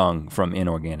sprung from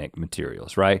inorganic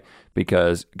materials, right?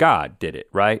 Because God did it,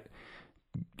 right?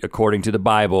 According to the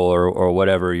Bible or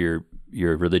whatever your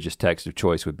religious text of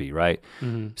choice would be, right?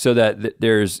 Mm-hmm. So that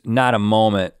there's not a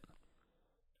moment,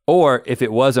 or if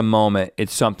it was a moment,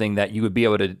 it's something that you would be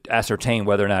able to ascertain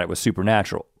whether or not it was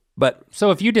supernatural. But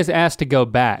so if you just asked to go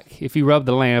back, if you rubbed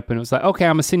the lamp and it was like, okay,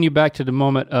 I'm gonna send you back to the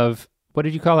moment of, what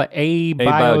did you call it?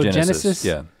 Abiogenesis?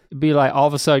 Yeah. It'd be like all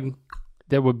of a sudden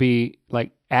there would be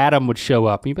like Adam would show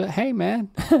up and you'd be like, hey man.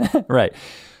 Right.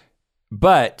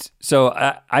 But so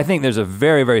I think there's a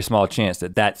very, very small chance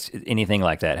that that's anything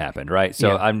like that happened, right?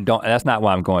 So yeah. That's not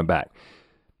why I'm going back.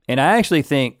 And I actually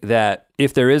think that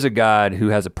if there is a God who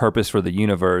has a purpose for the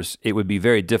universe, it would be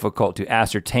very difficult to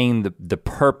ascertain the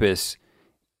purpose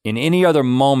in any other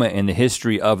moment in the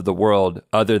history of the world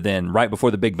other than right before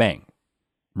the Big Bang,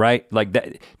 right? Like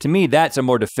that, to me, that's a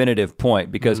more definitive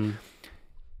point because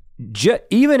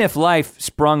even if life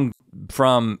sprung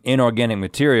from inorganic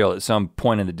material at some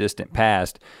point in the distant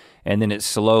past, and then it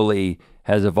slowly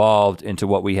has evolved into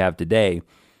what we have today,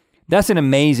 that's an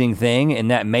amazing thing,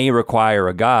 and that may require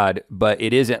a God, but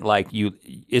it isn't like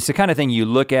it's the kind of thing you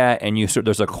look at and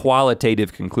there's a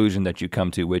qualitative conclusion that you come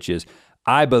to, which is,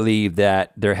 I believe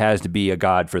that there has to be a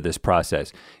God for this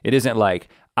process. It isn't like,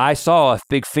 I saw a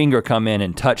big finger come in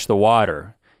and touch the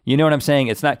water. You know what I'm saying?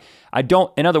 It's not,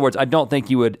 in other words, I don't think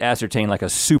you would ascertain like a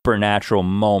supernatural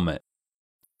moment.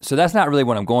 So that's not really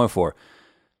what I'm going for.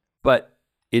 But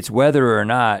it's whether or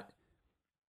not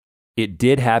it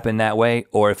did happen that way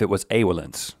or if it was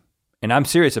awolence. And I'm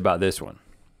serious about this one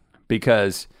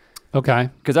because Okay.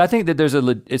 Because I think that it's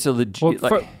a legit.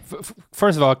 Well,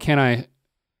 first of all, can I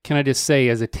just say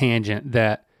as a tangent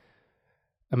that,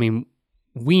 I mean,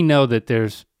 we know that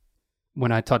there's,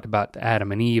 when I talked about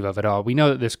Adam and Eve of it all, we know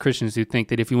that there's Christians who think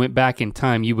that if you went back in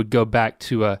time, you would go back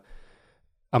to a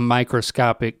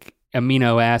microscopic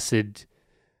amino acid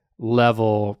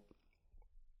level,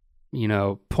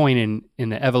 point in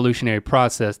the evolutionary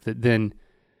process, that then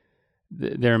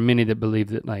there are many that believe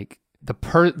that like that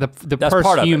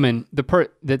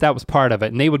was part of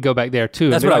it, and they would go back there too.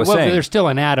 That's what I was saying. There's still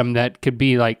an Adam that could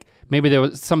be like, maybe there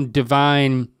was some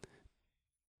divine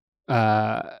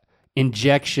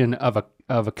injection of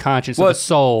a conscience, of a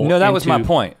soul. No, that was my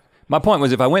point. My point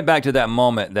was, if I went back to that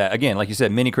moment, that again, like you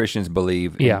said, many Christians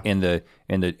believe in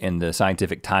the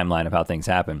scientific timeline of how things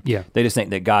happen. Yeah. They just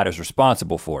think that God is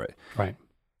responsible for it. Right.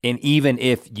 And even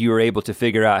if you were able to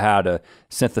figure out how to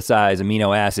synthesize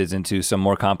amino acids into some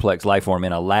more complex life form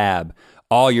in a lab,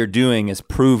 all you're doing is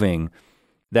proving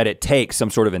that it takes some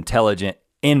sort of intelligent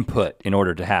input in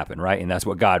order to happen, right? And that's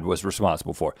what God was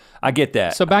responsible for. I get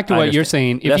that. So back to what you're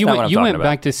saying, if you went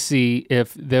back to see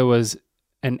if there was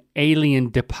an alien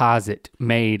deposit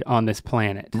made on this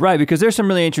planet. Right, because there's some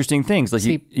really interesting things. Like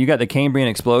you got the Cambrian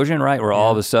explosion, right? Where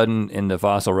all of a sudden in the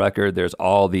fossil record, there's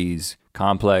all these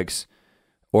complex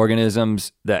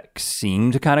organisms that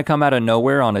seem to kind of come out of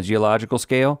nowhere on a geological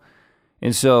scale.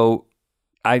 And so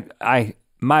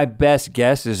my best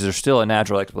guess is there's still a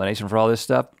natural explanation for all this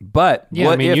stuff. But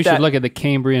yeah, you should look at the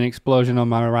Cambrian explosion on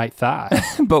my right thigh.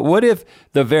 But what if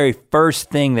the very first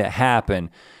thing that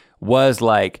happened was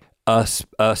like a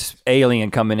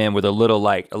alien coming in with a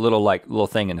little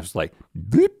thing, and it's like,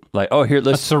 beep, like, oh, here,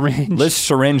 let's syringe. Let's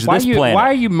syringe this planet. Why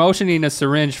are you motioning a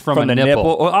syringe from a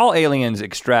nipple? Well, all aliens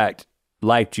extract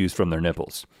life juice from their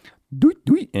nipples, and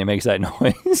it makes that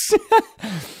noise.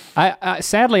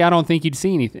 Sadly, I don't think you'd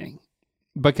see anything,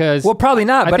 because probably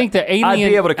not. I think the alien, I'd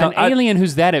be able to alien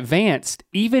who's that advanced,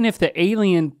 even if the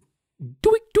alien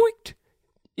doinked,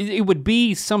 it would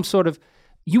be some sort of.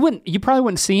 You probably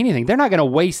wouldn't see anything. They're not going to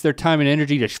waste their time and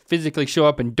energy to physically show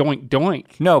up and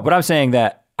doink. No, but I'm saying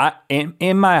that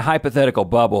in my hypothetical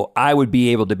bubble, I would be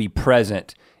able to be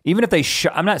present. Even if they,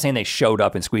 I'm not saying they showed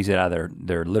up and squeezed it out of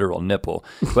their literal nipple,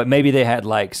 but maybe they had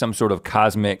like some sort of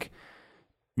cosmic,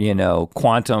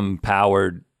 quantum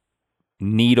powered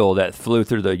needle that flew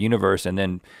through the universe and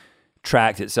then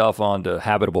tracked itself onto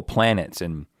habitable planets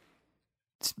and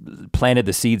planted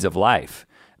the seeds of life.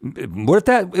 What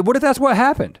if that's what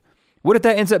happened? What if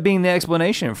that ends up being the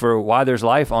explanation for why there's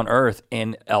life on Earth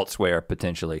and elsewhere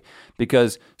potentially?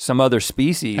 Because some other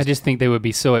species. I just think they would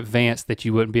be so advanced that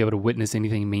you wouldn't be able to witness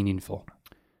anything meaningful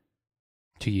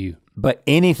to you. But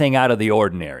anything out of the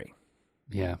ordinary.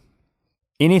 Yeah.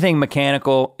 Anything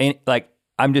mechanical,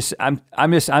 I'm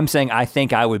saying I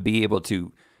think I would be able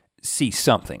to see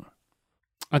something.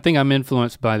 I think I'm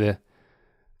influenced by the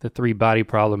three body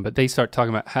problem, but they start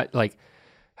talking about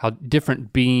how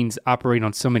different beings operate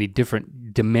on so many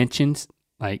different dimensions,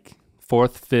 like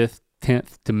 4th, 5th,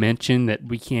 10th dimension that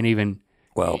we can't even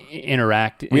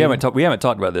interact. We haven't talked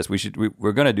about this.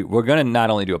 We're gonna not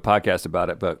only do a podcast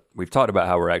about it, but we've talked about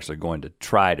how we're actually going to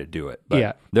try to do it.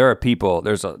 But there are people.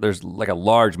 There's like a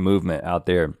large movement out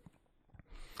there,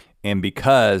 and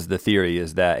because the theory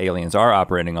is that aliens are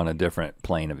operating on a different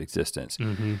plane of existence,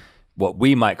 what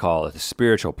we might call a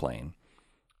spiritual plane.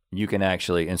 You can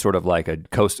actually, in sort of like a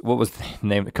coast. What was the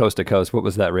name? Coast to Coast. What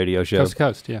was that radio show? Coast to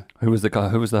Coast. Yeah. Who was the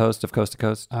host of Coast to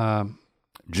Coast?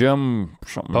 Jim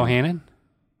something. Bohannon.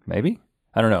 Maybe,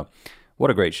 I don't know.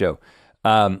 What a great show.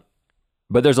 But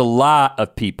there's a lot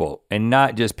of people, and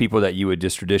not just people that you would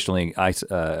just traditionally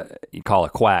call a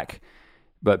quack,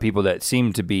 but people that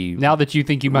seem to be. Now that you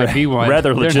think you might be one,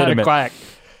 rather legitimate. They're not a quack.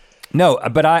 No,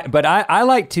 but I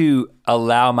like to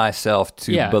allow myself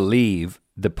to believe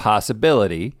the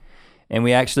possibility. And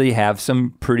we actually have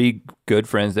some pretty good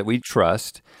friends that we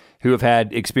trust who have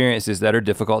had experiences that are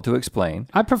difficult to explain.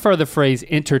 I prefer the phrase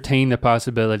entertain the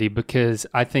possibility, because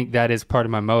I think that is part of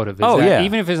my motive.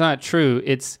 Even if it's not true,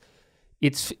 it's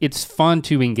fun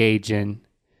to engage in,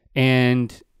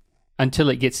 and until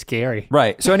it gets scary.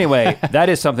 Right. So anyway, that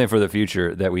is something for the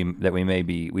future that we may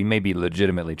be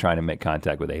legitimately trying to make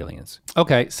contact with aliens.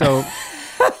 Okay, so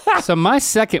so my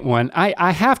second one,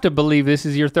 I have to believe this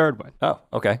is your third one. Oh,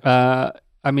 okay.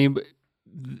 I mean,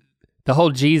 the whole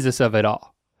Jesus of it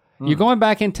all. You're going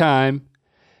back in time.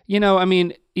 I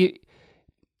mean,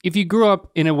 if you grew up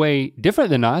in a way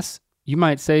different than us, you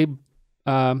might say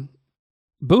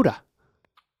Buddha.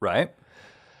 Right.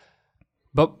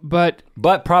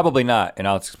 But probably not, and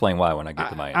I'll explain why when I get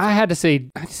to my answer. I had to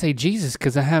say Jesus,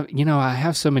 because I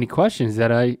have so many questions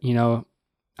that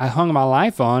I hung my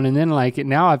life on, and then like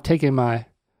now I've taken my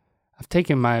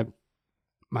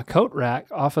coat rack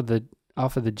off of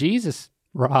the Jesus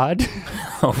rod.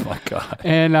 Oh my God.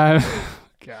 And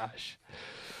gosh,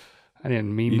 I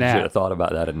didn't mean You that. should have thought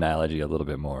about that analogy a little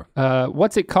bit more.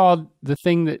 What's it called? The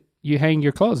thing that you hang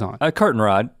your clothes on? A curtain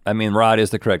rod. I mean, rod is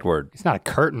the correct word. It's not a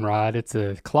curtain rod. It's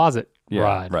a closet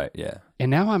rod. Right, yeah. And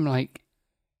now I'm like,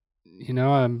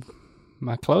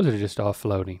 my clothes are just all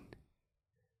floating.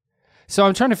 So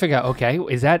I'm trying to figure out, okay,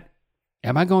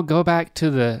 am I going to go back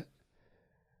to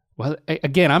well,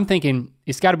 again, I'm thinking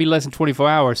it's got to be less than 24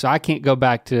 hours, so I can't go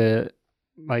back to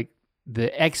like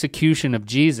the execution of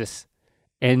Jesus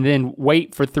and then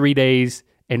wait for 3 days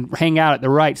and hang out at the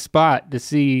right spot to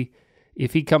see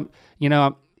if he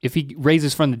if he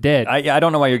raises from the dead. I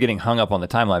don't know why you're getting hung up on the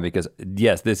timeline because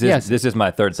this is my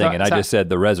third thing, and I just said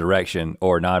the resurrection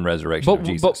or non-resurrection of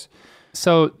Jesus.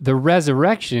 So the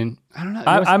resurrection, I don't know.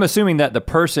 I'm assuming that the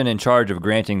person in charge of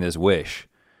granting this wish,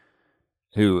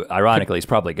 who ironically is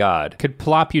probably God, could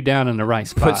plop you down in the right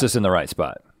spot. puts us in the right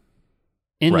spot.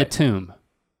 In the tomb.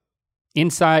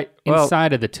 Inside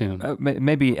of the tomb.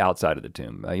 Maybe outside of the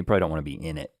tomb. You probably don't want to be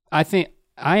in it. I think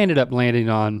I ended up landing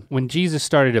on when Jesus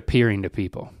started appearing to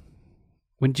people.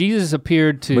 When Jesus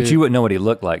appeared to... But you wouldn't know what he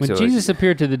looked like. When Jesus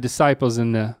appeared to the disciples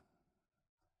in the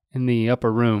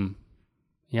upper room,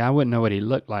 I wouldn't know what he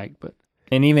looked like, but...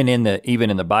 And even in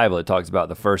the Bible, it talks about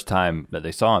the first time that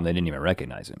they saw him, they didn't even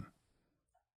recognize him.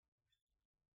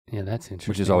 Yeah, that's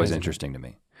interesting. Which is always interesting to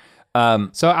me.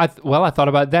 So I thought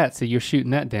about that. So you're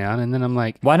shooting that down, and then I'm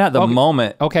like, why not the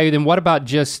moment? Okay, then what about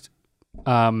just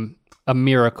a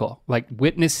miracle, like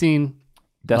witnessing?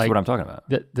 That's what I'm talking about.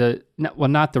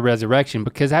 Not the resurrection,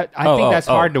 because I think that's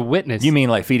hard to witness. You mean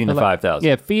like feeding the 5,000?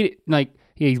 Yeah,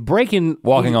 he's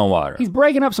walking on water. He's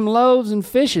breaking up some loaves and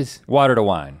fishes. Water to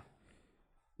wine.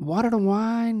 Water to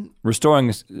wine.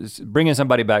 Bringing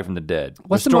somebody back from the dead.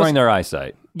 Restoring their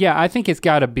eyesight. Yeah, I think it's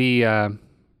got to be. I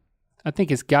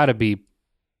think it's got to be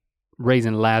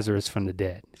raising Lazarus from the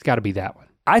dead. It's got to be that one.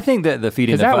 I think that the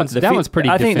feeding that one's pretty.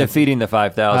 I think the feeding the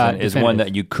 5,000 is one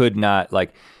that you could not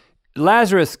like.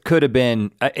 Lazarus could have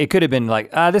been. It could have been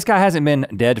like this guy hasn't been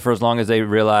dead for as long as they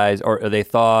realized, or they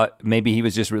thought. Maybe he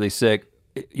was just really sick.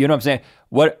 You know what I'm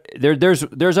saying?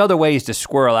 There's other ways to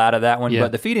squirrel out of that one,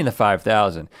 but the feeding the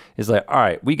 5,000 is like, all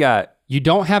right, we got. You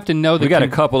don't have to know. We got a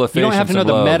couple of fish. You don't have to know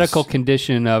the loaves. medical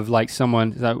condition of like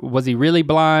someone. Was he really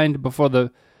blind before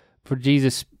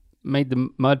Jesus made the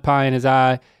mud pie in his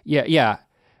eye? Yeah.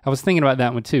 I was thinking about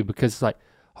that one too, because like,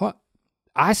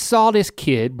 I saw this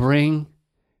kid bring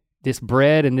this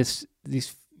bread and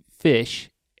these fish,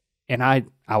 and I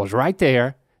was right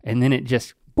there, and then it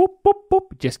just boop boop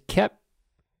boop just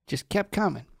kept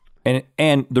coming.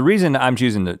 And the reason I'm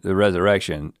choosing the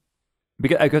resurrection,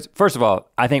 because first of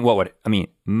all, I think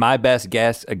my best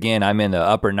guess, again, I'm in the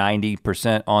upper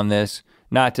 90% on this,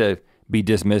 not to be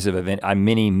dismissive of it.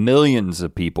 Many millions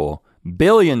of people,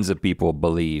 billions of people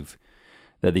believe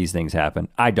that these things happen.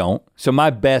 I don't. So my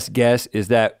best guess is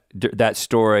that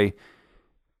story,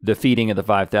 the feeding of the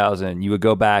 5,000, you would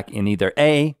go back and either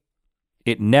A,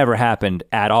 it never happened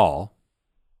at all,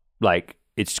 like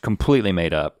it's completely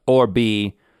made up, or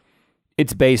B,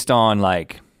 it's based on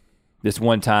like this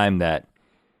one time that,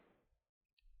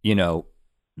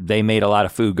 they made a lot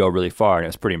of food go really far and it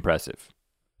was pretty impressive.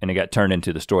 And it got turned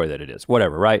into the story that it is,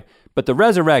 whatever, right? But the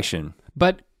resurrection.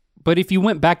 But if you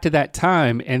went back to that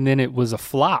time and then it was a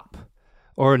flop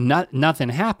or nothing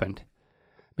happened,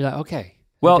 be like, okay,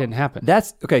 it didn't happen.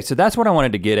 That's okay. So that's what I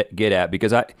wanted to get at,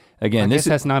 because I guess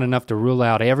that's not enough to rule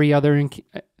out every other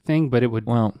thing, but it would.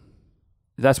 Well,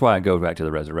 that's why I go back to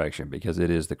the resurrection, because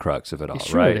it is the crux of it all,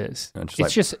 sure right? It is.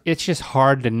 It's just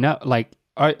hard to know. Like,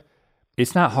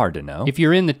 it's not hard to know. If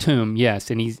you're in the tomb, yes,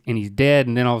 and he's dead,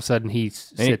 and then all of a sudden he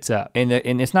sits up, and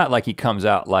it's not like he comes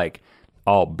out like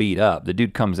all beat up. The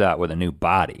dude comes out with a new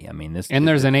body. I mean,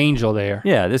 there's an angel there.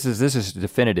 Yeah, this is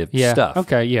definitive stuff.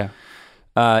 Okay, yeah.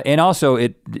 And also,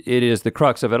 it is the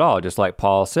crux of it all, just like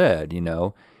Paul said,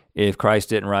 if Christ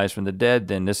didn't rise from the dead,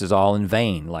 then this is all in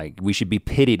vain. Like, we should be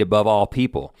pitied above all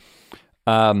people.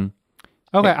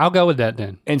 Okay, I'll go with that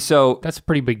then. And so that's a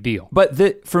pretty big deal.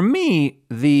 But for me,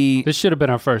 this should have been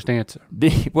our first answer.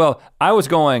 I was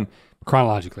going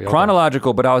chronologically. Okay.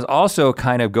 Chronological, but I was also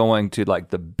kind of going to like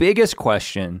the biggest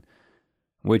question,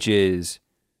 which is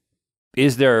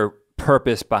there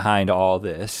purpose behind all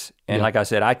this? And like I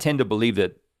said, I tend to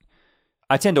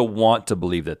want to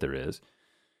believe that there is.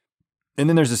 And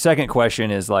then there's a second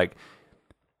question is like,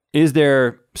 is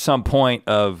there some point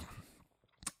of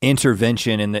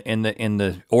intervention in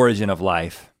the origin of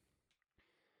life?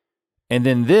 And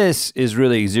then this is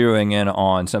really zeroing in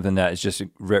on something that is just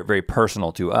very, very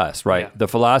personal to us, right? Yeah. The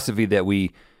philosophy that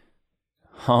we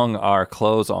hung our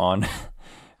clothes on,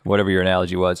 whatever your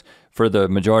analogy was, for the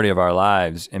majority of our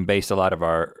lives and based a lot of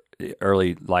our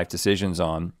early life decisions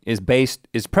on is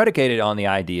predicated on the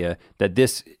idea that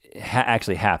this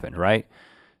actually happened, right?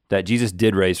 That Jesus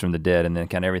did raise from the dead, and then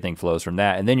kind of everything flows from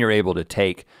that. And then you're able to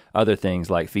take other things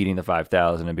like feeding the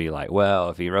 5,000 and be like, well,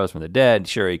 if he rose from the dead,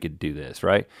 sure, he could do this,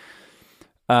 right?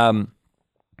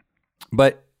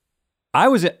 But I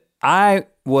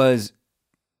was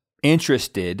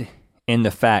interested in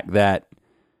the fact that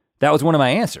was one of my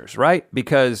answers, right?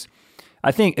 Because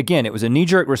I think, again, it was a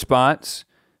knee-jerk response,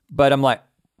 but I'm like,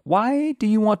 why do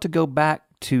you want to go back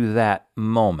to that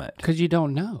moment? Because you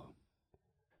don't know.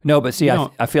 No, but see,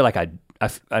 I feel like I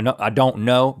don't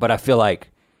know, but I feel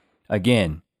like,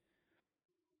 again,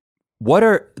 what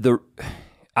are the?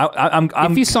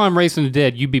 If you saw him raised from the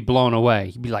dead, you'd be blown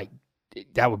away. You'd be like,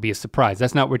 that would be a surprise.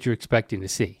 That's not what you're expecting to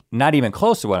see. Not even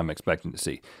close to what I'm expecting to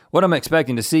see. What I'm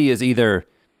expecting to see is either.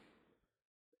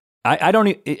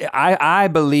 I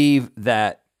believe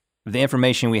that the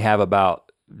information we have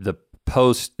about the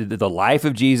life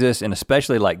of Jesus, and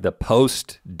especially like the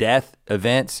post-death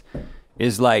events,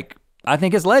 is like, I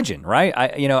think it's legend, right?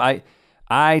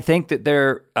 I think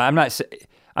that I'm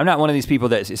not one of these people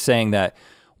that is saying that,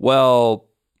 well,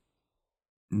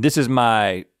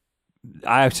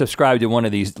 I subscribe to one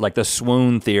of these, like the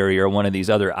swoon theory or one of these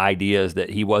other ideas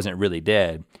that he wasn't really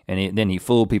dead and then he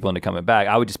fooled people into coming back.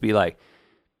 I would just be like,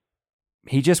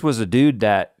 he just was a dude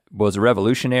that was a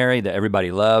revolutionary that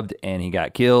everybody loved, and he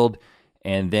got killed,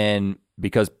 and then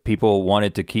because people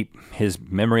wanted to keep his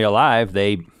memory alive,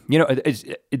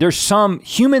 there's some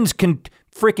humans can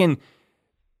freaking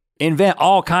invent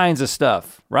all kinds of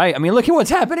stuff, right? I mean, look at what's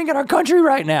happening in our country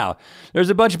right now. There's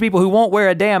a bunch of people who won't wear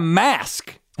a damn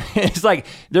mask. It's like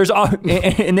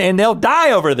and they'll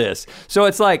die over this. So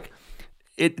it's like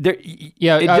it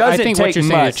doesn't I think take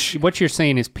what you're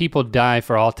saying is people die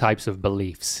for all types of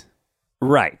beliefs.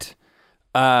 Right.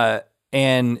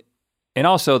 And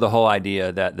also the whole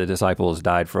idea that the disciples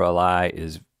died for a lie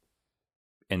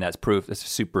and that's proof, that's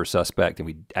super suspect, and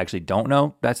we actually don't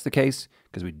know that's the case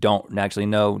because we don't actually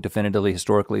know definitively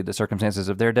historically the circumstances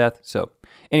of their death. So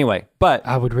anyway, but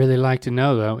I would really like to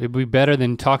know though. It'd be better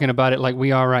than talking about it like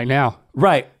we are right now.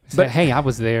 Right. But hey, I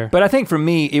was there. But I think for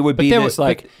me, it would be this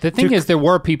like... The thing is, there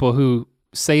were people who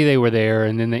say they were there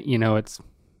and then, it's...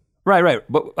 Right.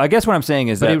 But I guess what I'm saying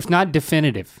is But it was not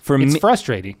definitive. It's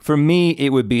frustrating. For me, it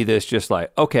would be this just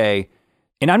like, okay,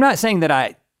 and I'm not saying that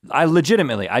I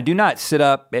legitimately, I do not sit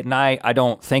up at night. I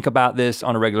don't think about this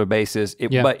on a regular basis.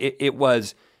 But it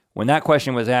was, when that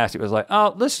question was asked, it was like,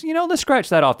 oh, let's scratch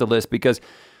that off the list, because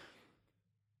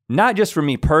not just for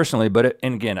me personally, but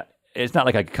and again, it's not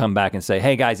like I could come back and say,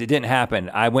 hey guys, it didn't happen.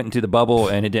 I went into the bubble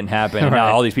and it didn't happen. And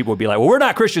now all these people would be like, well, we're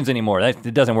not Christians anymore.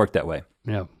 It doesn't work that way.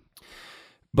 No.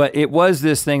 But it was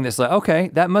this thing that's like, okay,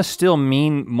 that must still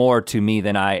mean more to me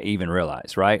than I even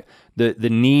realized, right? The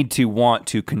need to want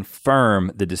to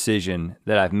confirm the decision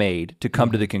that I've made to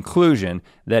come to the conclusion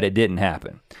that it didn't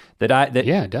happen.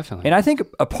 Yeah, definitely. And I think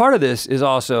a part of this is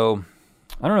also,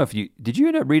 I don't know if did you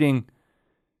end up reading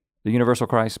The Universal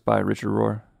Christ by Richard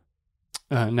Rohr?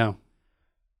 No.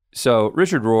 So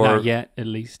Richard Rohr, not yet, at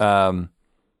least.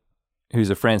 Who's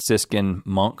a Franciscan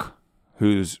monk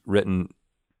who's written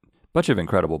a bunch of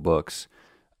incredible books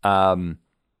from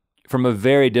a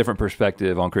very different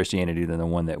perspective on Christianity than the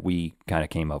one that we kind of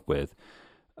came up with.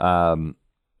 And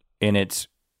it's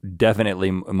definitely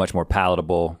a much more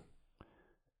palatable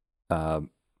form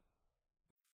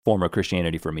of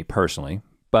Christianity for me personally.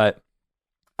 But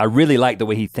I really like the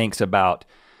way he thinks about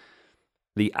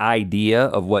the idea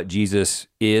of what Jesus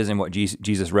is and what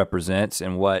Jesus represents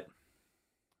and what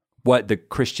the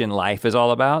Christian life is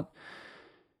all about.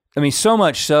 I mean, so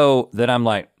much so that I'm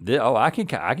like, I could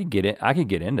get it. I could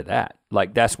get into that.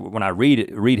 Like that's when I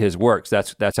read his works.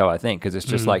 That's how I think, because it's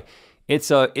just like it's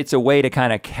a way to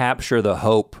kind of capture the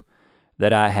hope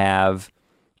that I have,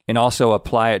 and also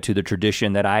apply it to the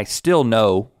tradition that I still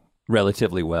know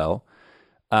relatively well,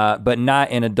 but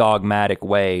not in a dogmatic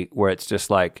way where it's just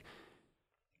like.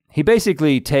 He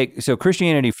basically so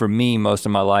Christianity for me most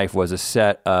of my life was a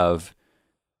set of,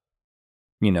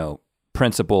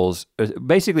 principles,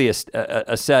 basically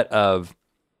a set of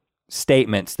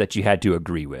statements that you had to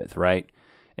agree with, right?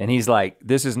 And he's like,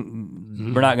 that's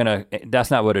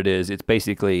not what it is. It's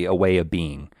basically a way of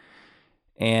being,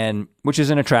 and which is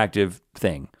an attractive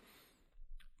thing.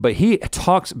 But he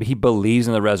believes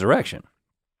in the resurrection.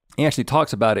 He actually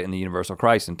talks about it in The Universal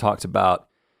Christ and talks about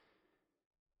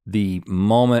the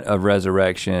moment of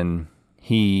resurrection.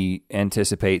 he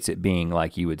anticipates it being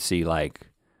like you would see like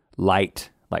light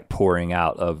like pouring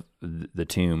out of the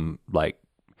tomb. Like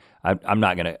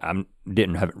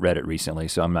haven't read it recently,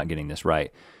 so I'm not getting this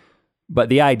right. But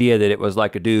the idea that it was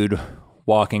like a dude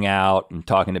walking out and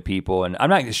talking to people, and I'm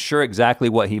not sure exactly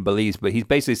what he believes, but he's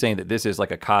basically saying that this is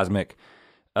like a cosmic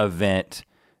event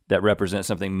that represents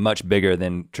something much bigger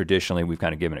than traditionally we've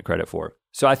kind of given it credit for.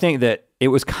 So I think that it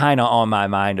was kind of on my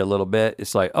mind a little bit.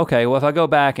 It's like, okay, well, if I go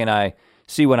back and I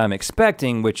see what I'm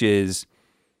expecting, which is,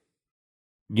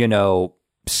 you know,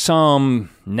 some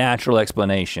natural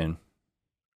explanation,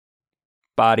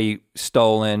 body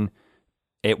stolen,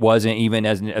 it wasn't even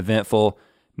as eventful.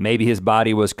 Maybe his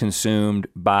body was consumed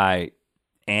by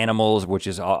animals, which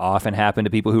is often happened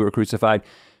to people who were crucified.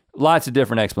 Lots of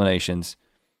different explanations.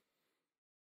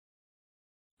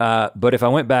 But if I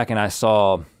went back and I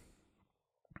saw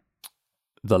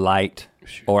the light,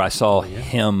 or I saw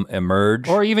him emerge,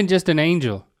 or even just an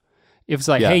angel, if it's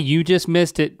like, hey, you just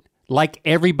missed it, like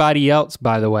everybody else,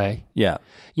 by the way. Yeah.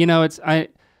 You know, I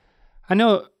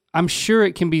know, I'm sure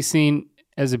it can be seen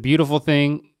as a beautiful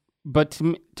thing, but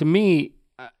to me,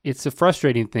 it's a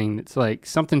frustrating thing. It's like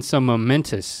something so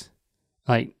momentous,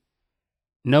 like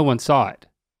no one saw it.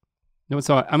 No one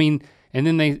saw it. I mean, and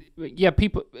then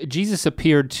Jesus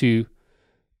appeared to,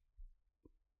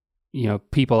 you know,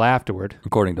 people afterward.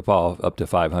 According to Paul, up to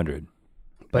 500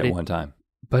 at one time.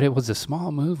 But it was a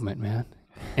small movement, man.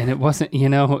 And it wasn't, you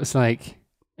know, it's like,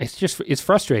 it's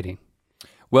frustrating.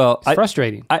 Well, it's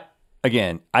frustrating.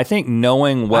 I think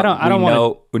knowing what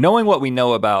knowing what we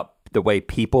know about the way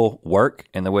people work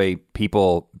and the way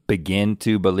people begin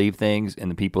to believe things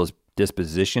and the people's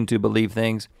disposition to believe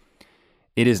things,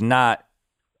 it is not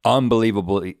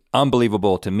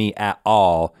unbelievable to me at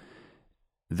all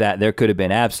that there could have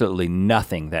been absolutely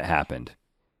nothing that happened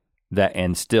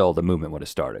and still the movement would have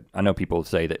started. I know people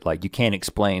say that like you can't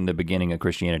explain the beginning of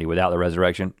Christianity without the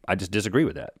resurrection. I just disagree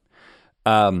with that.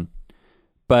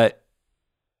 But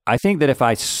I think that if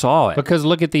I saw it, because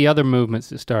look at the other movements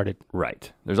that started.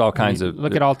 Right. There's all kinds of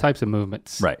look at all types of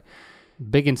movements. Right.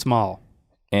 Big and small.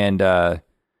 And but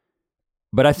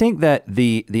I think that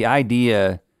the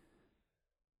idea,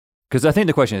 because I think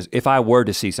the question is, if I were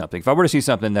to see something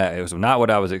that it was not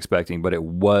what I was expecting, but it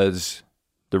was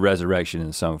the resurrection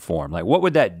in some form, like what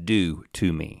would that do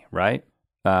to me, right?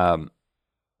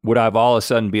 Would I all of a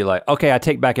sudden be like, okay, I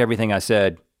take back everything I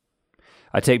said.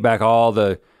 I take back all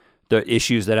the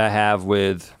issues that I have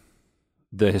with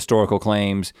the historical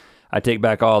claims. I take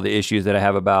back all the issues that I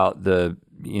have about the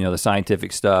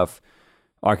scientific stuff,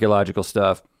 archaeological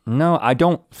stuff. No, I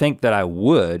don't think that I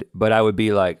would, but I would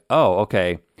be like, oh,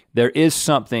 okay, there is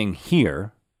something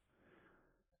here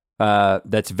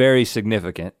that's very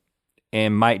significant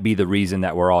and might be the reason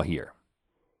that we're all here.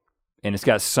 And it's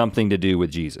got something to do with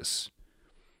Jesus.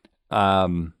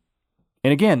 And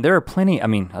again, there are plenty, I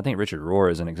think Richard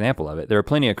Rohr is an example of it. There are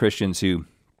plenty of Christians who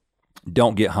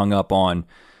don't get hung up on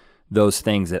those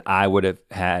things that I would have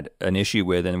had an issue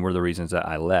with and were the reasons that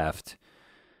I left,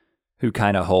 who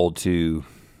kind of hold to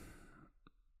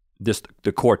just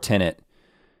the core tenet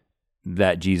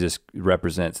that Jesus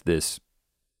represents this,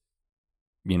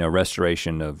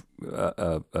 restoration of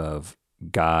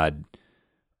God,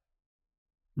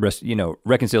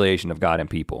 reconciliation of God and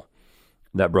people,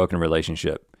 that broken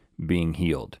relationship being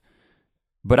healed.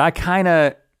 But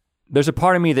there's a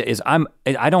part of me that is,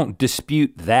 I don't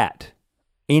dispute that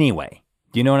anyway.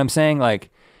 Do you know what I'm saying?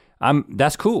 Like,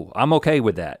 that's cool. I'm okay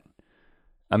with that.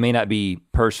 I may not be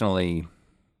personally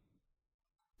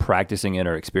practicing it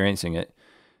or experiencing it,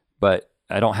 but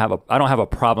I don't have a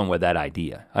problem with that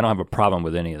idea. I don't have a problem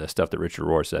with any of the stuff that Richard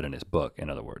Rohr said in his book, in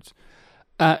other words.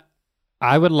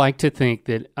 I would like to think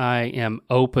that I am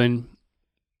open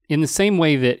in the same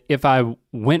way that if I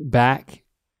went back,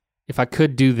 if I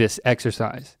could do this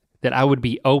exercise, that I would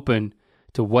be open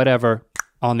to whatever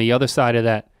on the other side of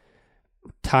that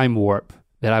time warp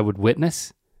that I would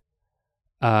witness.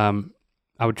 I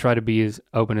would try to be as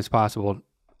open as possible.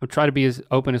 I would try to be as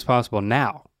open as possible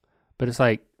now. But it's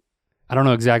like, I don't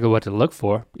know exactly what to look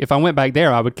for. If I went back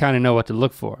there, I would kind of know what to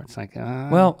look for. It's like,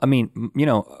 well,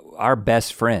 our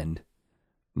best friend,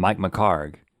 Mike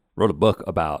McHargue, wrote a book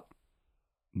about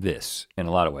this in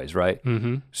a lot of ways, right?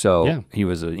 Mm-hmm. So yeah. He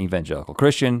was an evangelical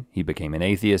Christian. He became an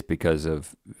atheist because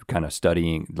of kind of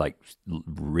studying, like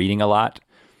reading a lot.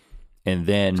 And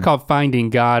then it's called Finding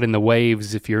God in the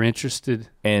Waves if you're interested.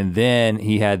 And then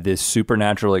he had this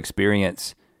supernatural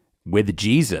experience with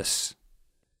Jesus.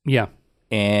 Yeah.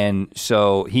 And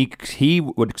so he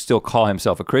would still call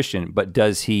himself a Christian, but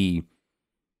does he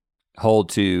hold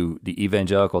to the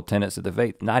evangelical tenets of the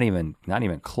faith? Not even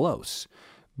close.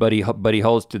 but he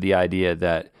holds to the idea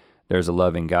that there's a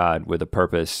loving God with a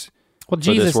purpose Well, for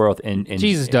Jesus, this world. And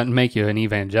Jesus doesn't make you an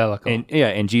evangelical.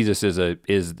 and Jesus is a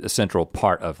central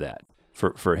part of that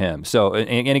for him. So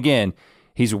and again,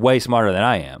 he's way smarter than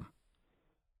I am,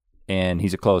 and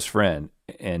he's a close friend,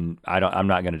 and I'm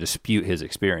not going to dispute his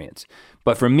experience.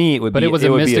 But for me, it would but be. it was a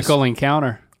mystical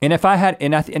encounter. And if I had,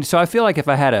 and so I feel like if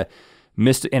I had a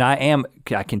and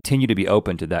I continue to be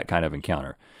open to that kind of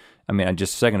encounter. I mean,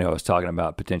 just a second ago I was talking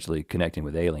about potentially connecting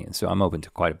with aliens, so I'm open to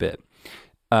quite a bit.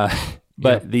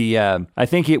 But I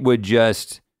think it would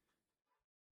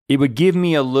give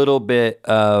me a little bit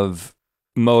of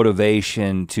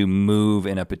motivation to move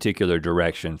in a particular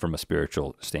direction from a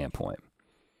spiritual standpoint.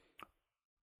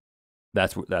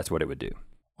 That's what it would do.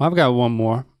 Well, I've got one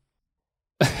more.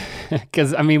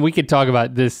 Because, I mean, we could talk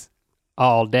about this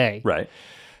all day. Right.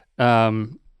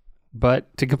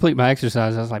 But to complete my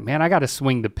exercise, I was like, man, I got to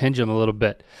swing the pendulum a little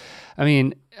bit. I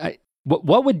mean,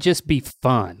 what would just be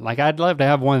fun? Like, I'd love to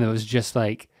have one that was just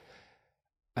like,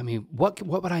 I mean, what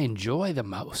would I enjoy the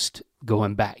most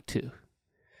going back to?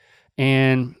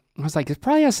 And I was like, it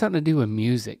probably has something to do with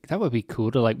music. That would be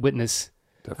cool to like witness.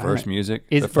 The first music?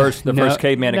 Is- The first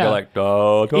caveman to go like,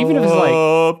 da, da, Even if it's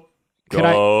like, could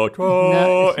I- da, da,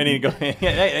 No. and he'd go,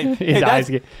 his eyes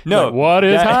get, no. like, what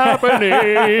is that-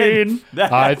 happening?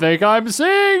 that- I think I'm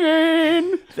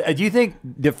singing. Do you think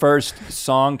the first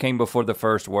song came before the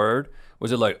first word?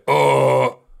 Was it like,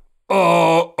 oh,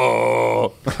 oh,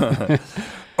 oh,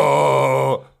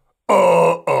 oh,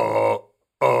 oh, oh,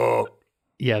 oh?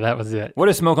 Yeah, that was it. What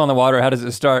is Smoke on the Water? How does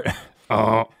it start?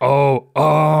 Oh, oh,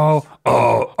 oh,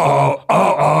 oh, oh,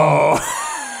 oh,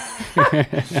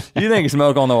 You think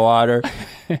Smoke on the Water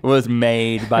was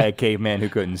made by a caveman who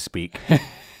couldn't speak?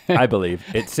 I believe.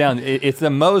 It's the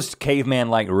most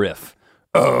caveman-like riff.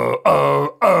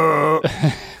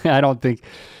 I don't think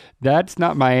that's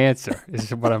not my answer.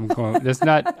 Is what I'm going. That's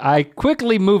not. I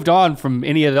quickly moved on from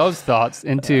any of those thoughts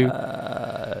into.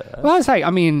 Well, it's like, I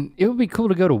mean, it would be cool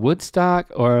to go to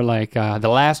Woodstock or like the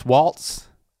Last Waltz,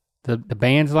 the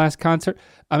band's last concert.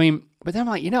 I mean, but then I'm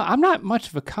like, I'm not much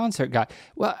of a concert guy.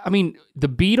 Well, I mean, the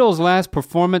Beatles' last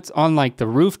performance on like the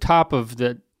rooftop of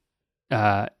the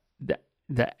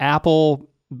Apple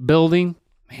building.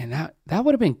 Man, that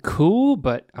would have been cool,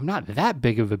 but I'm not that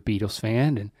big of a Beatles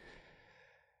fan. And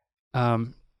I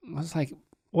was like,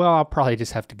 well, I'll probably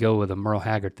just have to go with a Merle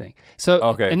Haggard thing. So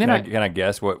Okay, and then can I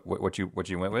guess what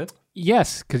you went with?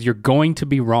 yes, because you're going to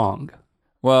be wrong.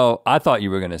 Well, I thought you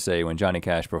were going to say when Johnny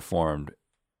Cash performed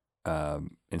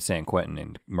in San Quentin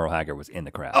and Merle Haggard was in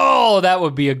the crowd. Oh, that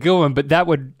would be a good one. But that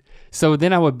would, so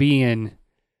then I would be in.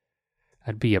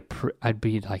 I'd be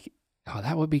like, oh,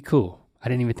 that would be cool. I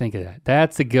didn't even think of that.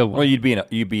 That's a good one. Well, you'd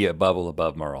be a bubble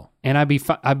above Merle. And I'd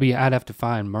have to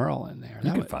find Merle in there.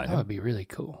 That would be really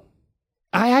cool.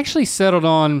 I actually settled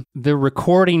on the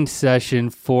recording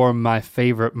session for my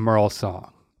favorite Merle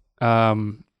song.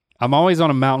 I'm Always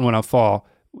on a Mountain When I Fall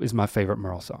is my favorite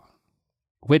Merle song,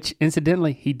 which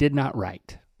incidentally he did not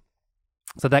write.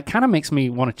 So that kind of makes me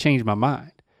want to change my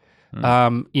mind.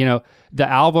 The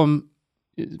album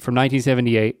from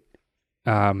 1978,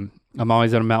 I'm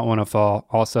Always on a Mountain When I Fall,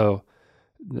 also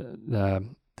the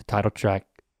title track,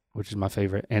 which is my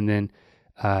favorite. And then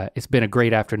It's Been a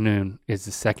Great Afternoon is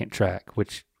the second track,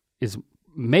 which is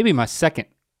maybe my second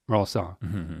Merle song.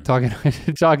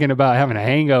 Mm-hmm. Talking about having a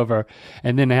hangover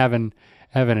and then having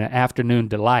an afternoon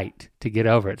delight to get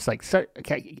over it. It's like,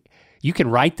 you can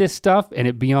write this stuff and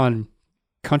it be on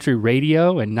country radio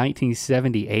in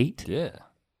 1978. Yeah.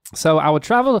 So I would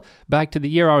travel back to the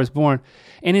year I was born,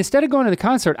 and instead of going to the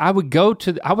concert, I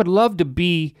would love to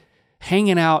be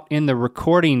hanging out in the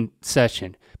recording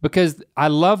session, because I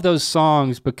love those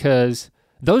songs, because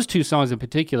those two songs in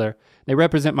particular, they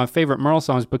represent my favorite Merle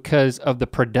songs because of the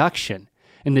production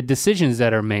and the decisions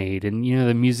that are made, and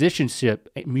the musicianship.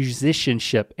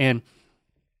 And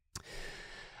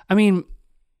I mean,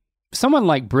 someone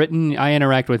like Britton, I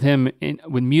interact with him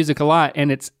with music a lot,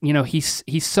 and it's,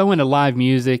 he's so into live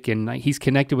music and like he's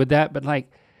connected with that, but like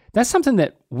that's something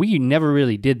that we never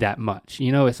really did that much.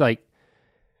 It's like,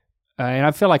 and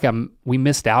I feel like we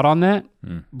missed out on that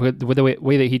with the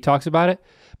way that he talks about it.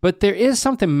 But there is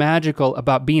something magical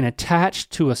about being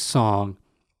attached to a song,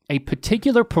 a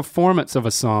particular performance of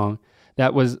a song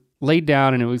that was laid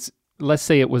down, and it was, let's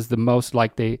say it was the most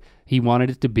like he wanted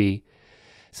it to be.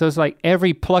 So it's like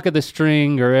every pluck of the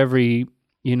string, or every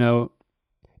hit of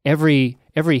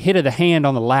the hand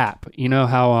on the lap. You know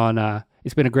how on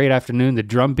It's Been a Great Afternoon, the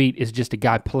drum beat is just a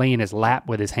guy playing his lap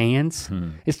with his hands.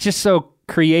 It's just so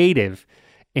creative,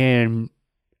 and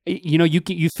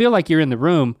you feel like you're in the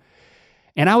room.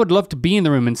 And I would love to be in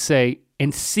the room and say,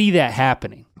 and see that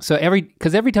happening. So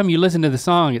because every time you listen to the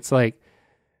song, it's like,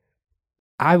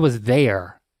 I was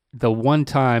there the one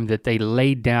time that they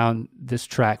laid down this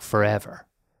track forever.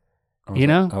 I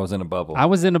know? I was in a bubble. I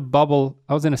was in a bubble.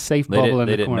 I was in a safe bubble in the corner.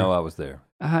 They didn't know I was there.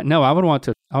 No, I would want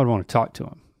to talk to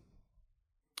them.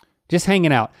 Just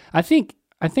hanging out. I think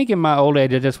in my old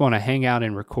age, I just want to hang out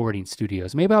in recording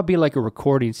studios. Maybe I'll be like a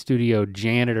recording studio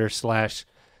janitor /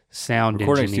 sound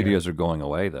Recording engineer. studios are going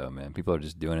away though, man. People are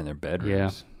just doing it in their bedrooms.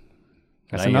 Yeah.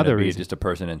 That's now another you're gonna be reason. just a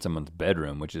person in someone's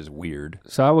bedroom, which is weird.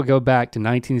 So I would go back to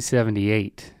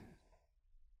 1978.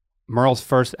 Merle's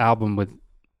first album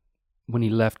when he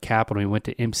left Capitol, he went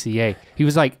to MCA. He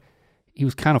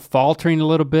was kind of faltering a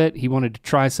little bit. He wanted to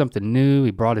try something new.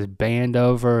 He brought his band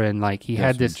over and like he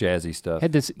had this jazzy stuff.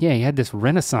 He had this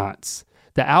renaissance.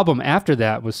 The album after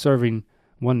that was serving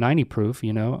 190 proof,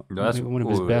 No, that's one of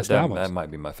his best albums. That might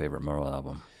be my favorite Merle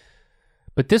album.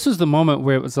 But this was the moment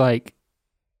where it was like,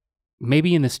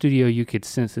 maybe in the studio you could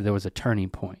sense that there was a turning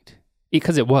point.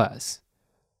 Because it was.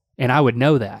 And I would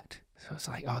know that. So it's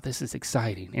like, oh, this is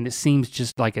exciting. And it seems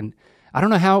just like I don't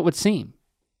know how it would seem.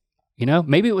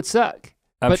 Maybe it would suck.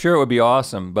 I'm sure it would be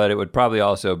awesome, but it would probably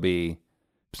also be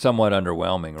somewhat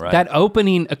underwhelming, right? That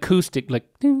opening acoustic, like,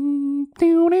 at the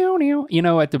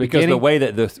because beginning. the way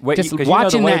that just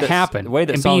watching that happen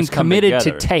and being committed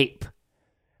to tape.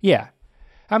 Yeah.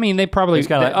 I mean, they probably. It's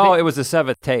kind of like, it was the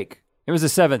seventh take. It was the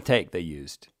seventh take they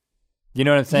used. You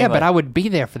know what I'm saying? Yeah, but I would be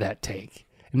there for that take.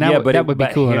 And that would be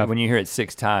cool enough. When you hear it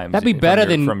 6 times. That'd be better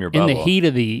than from your in bubble. the heat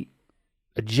of the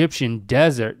Egyptian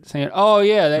desert saying, oh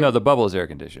yeah. No, the bubble is air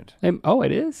conditioned.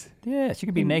 It is? Yes, you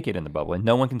can be naked in the bubble and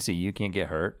no one can see you. You can't get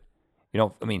hurt. I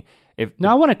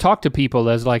want to talk to people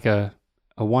as like a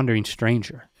wandering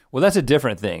stranger. Well, that's a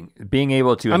different thing. Being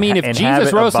able to if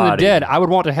Jesus rose from the dead, I would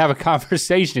want to have a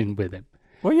conversation with him.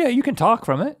 Well, yeah, you can talk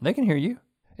from it. They can hear you.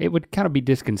 It would kind of be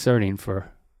disconcerting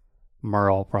for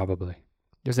Merle, probably.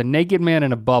 There's a naked man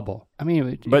in a bubble. I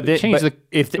mean, it would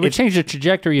change the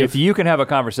trajectory of... If you can have a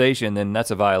conversation, then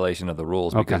that's a violation of the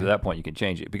rules because at that point you can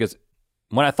change it. Because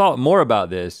when I thought more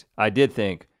about this, I did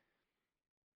think,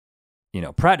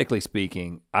 practically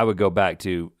speaking, I would go back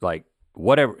to like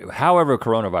however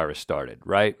coronavirus started,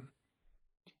 right?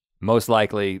 Most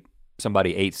likely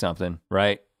somebody ate something,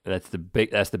 right? That's the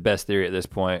best theory at this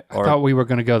point. I thought we were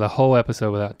going to go the whole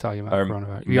episode without talking about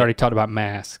coronavirus. We already talked about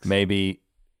masks.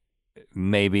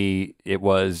 Maybe it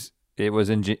was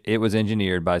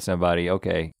engineered by somebody.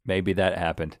 Okay, maybe that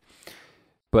happened.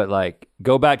 But like,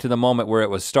 go back to the moment where it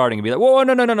was starting and be like, whoa,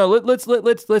 no.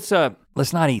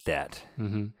 Let's not eat that,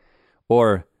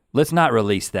 or let's not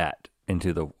release that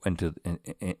into the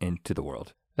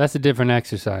world. That's a different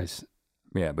exercise.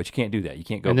 Yeah, but you can't do that. You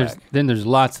can't go back. Then there's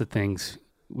lots of things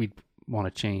we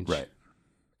want to change. Right.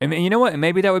 And you know what?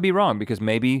 Maybe that would be wrong because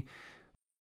maybe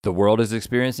the world is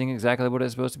experiencing exactly what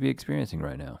it's supposed to be experiencing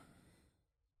right now.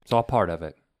 It's all part of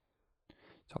it.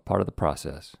 It's all part of the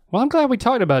process. Well, I'm glad we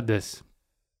talked about this.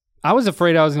 I was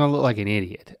afraid I was going to look like an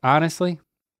idiot, honestly.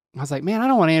 I was like, man, I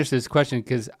don't want to answer this question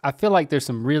because I feel like there's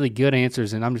some really good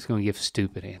answers and I'm just going to give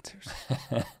stupid answers.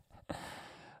 I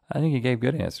think you gave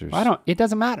good answers. It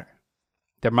doesn't matter.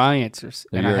 They're my answers.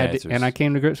 They're your answers. And I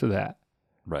came to grips with that.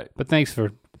 Right. But thanks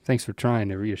for trying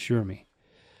to reassure me.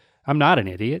 I'm not an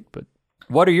idiot, but.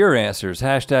 What are your answers?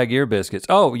 #ear biscuits.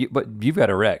 Oh, but you've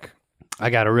got a wreck. I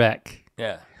got a wreck.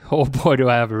 Yeah. Oh boy, do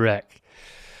I have a wreck.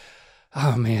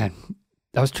 Oh man.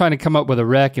 I was trying to come up with a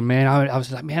wreck and man, I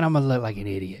was like, man, I'm gonna look like an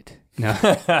idiot. No.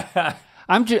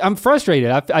 I'm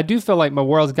frustrated. I do feel like my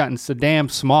world's gotten so damn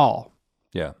small.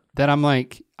 Yeah. That I'm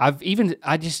like,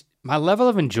 my level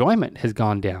of enjoyment has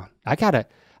gone down. I gotta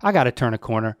turn a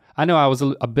corner. I know I was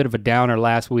a bit of a downer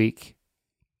last week.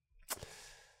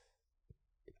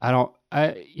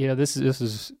 This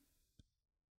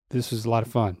was a lot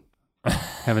of fun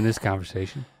having this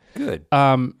conversation. Good.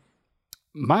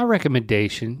 My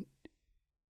recommendation,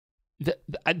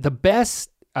 the best,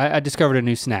 I discovered a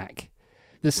new snack.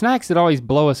 The snacks that always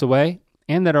blow us away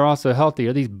and that are also healthy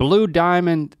are these Blue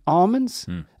Diamond almonds.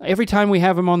 Every time we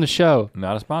have them on the show.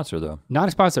 Not a sponsor though. Not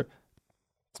a sponsor.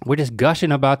 We're just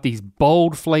gushing about these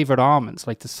bold flavored almonds,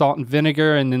 like the salt and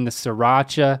vinegar and then the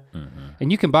sriracha.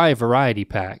 And you can buy a variety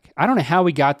pack. I don't know how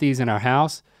we got these in our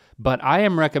house, but I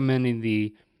am recommending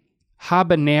the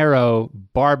habanero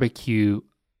barbecue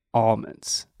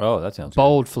almonds. Oh, that sounds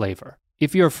bold flavor.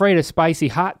 If you're afraid of spicy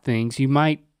hot things, you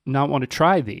might not want to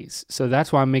try these. So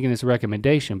that's why I'm making this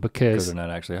recommendation because they're not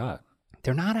actually hot.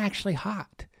 They're not actually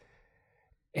hot.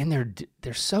 And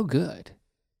they're so good.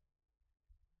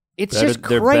 It's just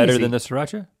crazy. They're better than the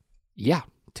sriracha? Yeah,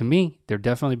 to me, they're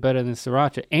definitely better than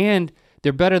sriracha. And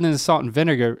they're better than the salt and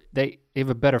vinegar. They have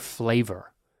a better flavor.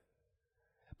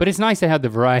 But it's nice to have the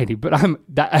variety. But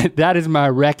that is my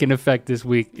wreck and effect this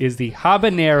week is the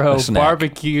habanero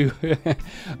barbecue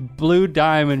Blue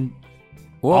Diamond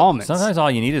almonds. Sometimes all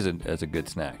you need is a good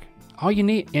snack. All you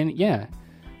need, and yeah,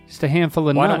 just a handful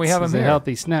of Why nuts don't we have is them a here?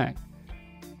 healthy snack.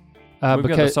 We've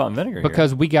got the salt and vinegar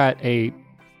because we got a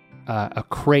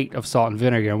crate of salt and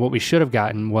vinegar, and what we should have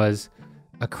gotten was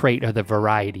a crate of the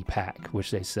variety pack,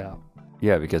 which they sell.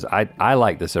 Yeah, because I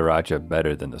like the sriracha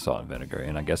better than the salt and vinegar,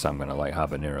 and I guess I'm gonna like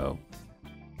habanero.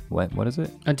 What is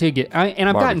it? Until you get, I've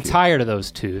gotten Barbecue. tired of those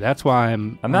two. That's why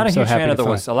I'm not a so huge happy fan of to the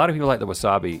find- wasabi. A lot of people like the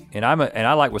wasabi, and I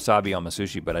like wasabi on my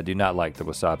sushi, but I do not like the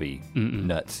wasabi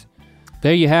nuts.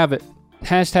 There you have it.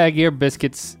 Hashtag Ear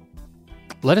Biscuits.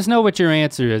 Let us know what your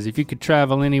answer is. If you could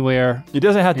travel anywhere. It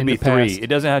doesn't have to In be the past. 3. It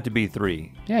doesn't have to be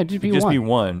 3. Yeah, just be Just one. be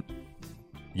one.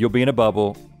 You'll be in a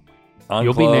bubble.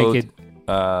 You'll be unclothed, naked.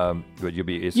 But you'll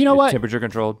be. You know it's what? Temperature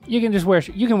controlled. You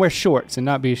can wear shorts and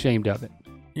not be ashamed of it.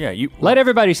 Yeah, you. Let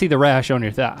everybody see the rash on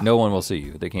your thigh. No one will see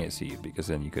you. They can't see you because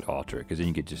then you could alter it. Because then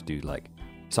you could just do like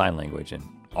sign language and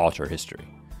alter history.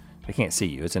 They can't see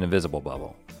you. It's an invisible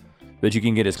bubble. But you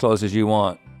can get as close as you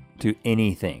want to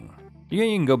anything. You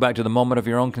can go back to the moment of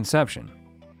your own conception.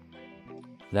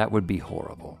 That would be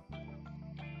horrible.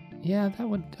 Yeah, that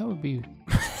would be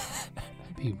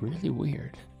that'd be really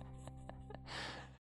weird.